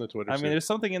mean, I'll be on the Twitter. soon. there's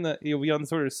something in the. You'll be on the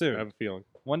Twitter soon. I have a feeling.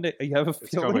 One day you have a It's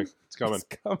feeling. coming. It's coming.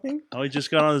 It's coming. Oh, he just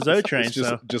got on the Zoe train. It's just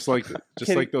So just like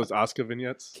Can- like those Oscar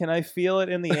vignettes. Can I feel it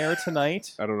in the air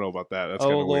tonight? I don't know about that. That's Oh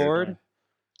kind of Lord.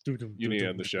 weird. You need to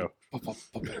end the show.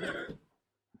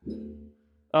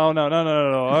 Oh no.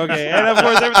 Okay, and of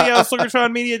course everything else.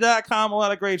 SorgatronMedia.com. A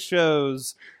lot of great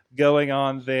shows going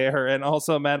on there, and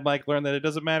also Mad Mike learned that it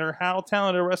doesn't matter how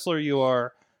talented a wrestler you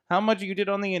are, how much you did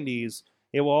on the Indies,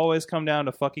 it will always come down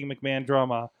to fucking McMahon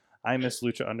drama. I miss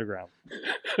Lucha Underground.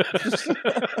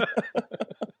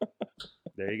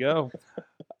 There you go.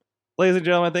 Ladies and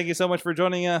gentlemen, thank you so much for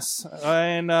joining us.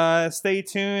 And stay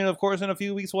tuned. Of course, in a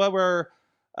few weeks, December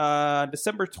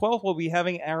 12th, we'll be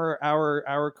having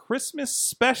our Christmas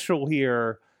special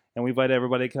here. And we invite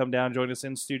everybody to come down, join us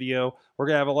in studio. We're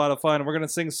going to have a lot of fun. We're going to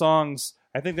sing songs.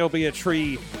 I think there'll be a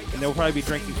tree And they'll probably be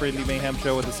drinking for Indie Mayhem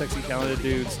Show with the sexy, talented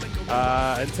dudes.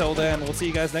 Until then, we'll see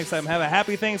you guys next time. Have a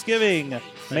happy Thanksgiving.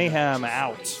 Mayhem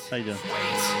out. How you doing?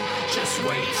 Just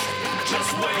wait,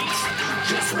 just wait,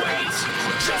 just wait,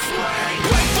 just wait.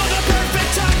 Wait for the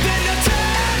perfect time, then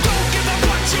attack. Don't give up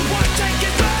what you want, take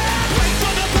it back. Wait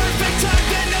for the perfect time,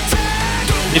 then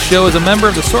attack. This show is a member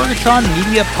of the Sorgatron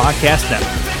Media Podcast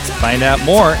Network. Find out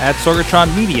more at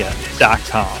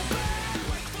sorgatronmedia.com.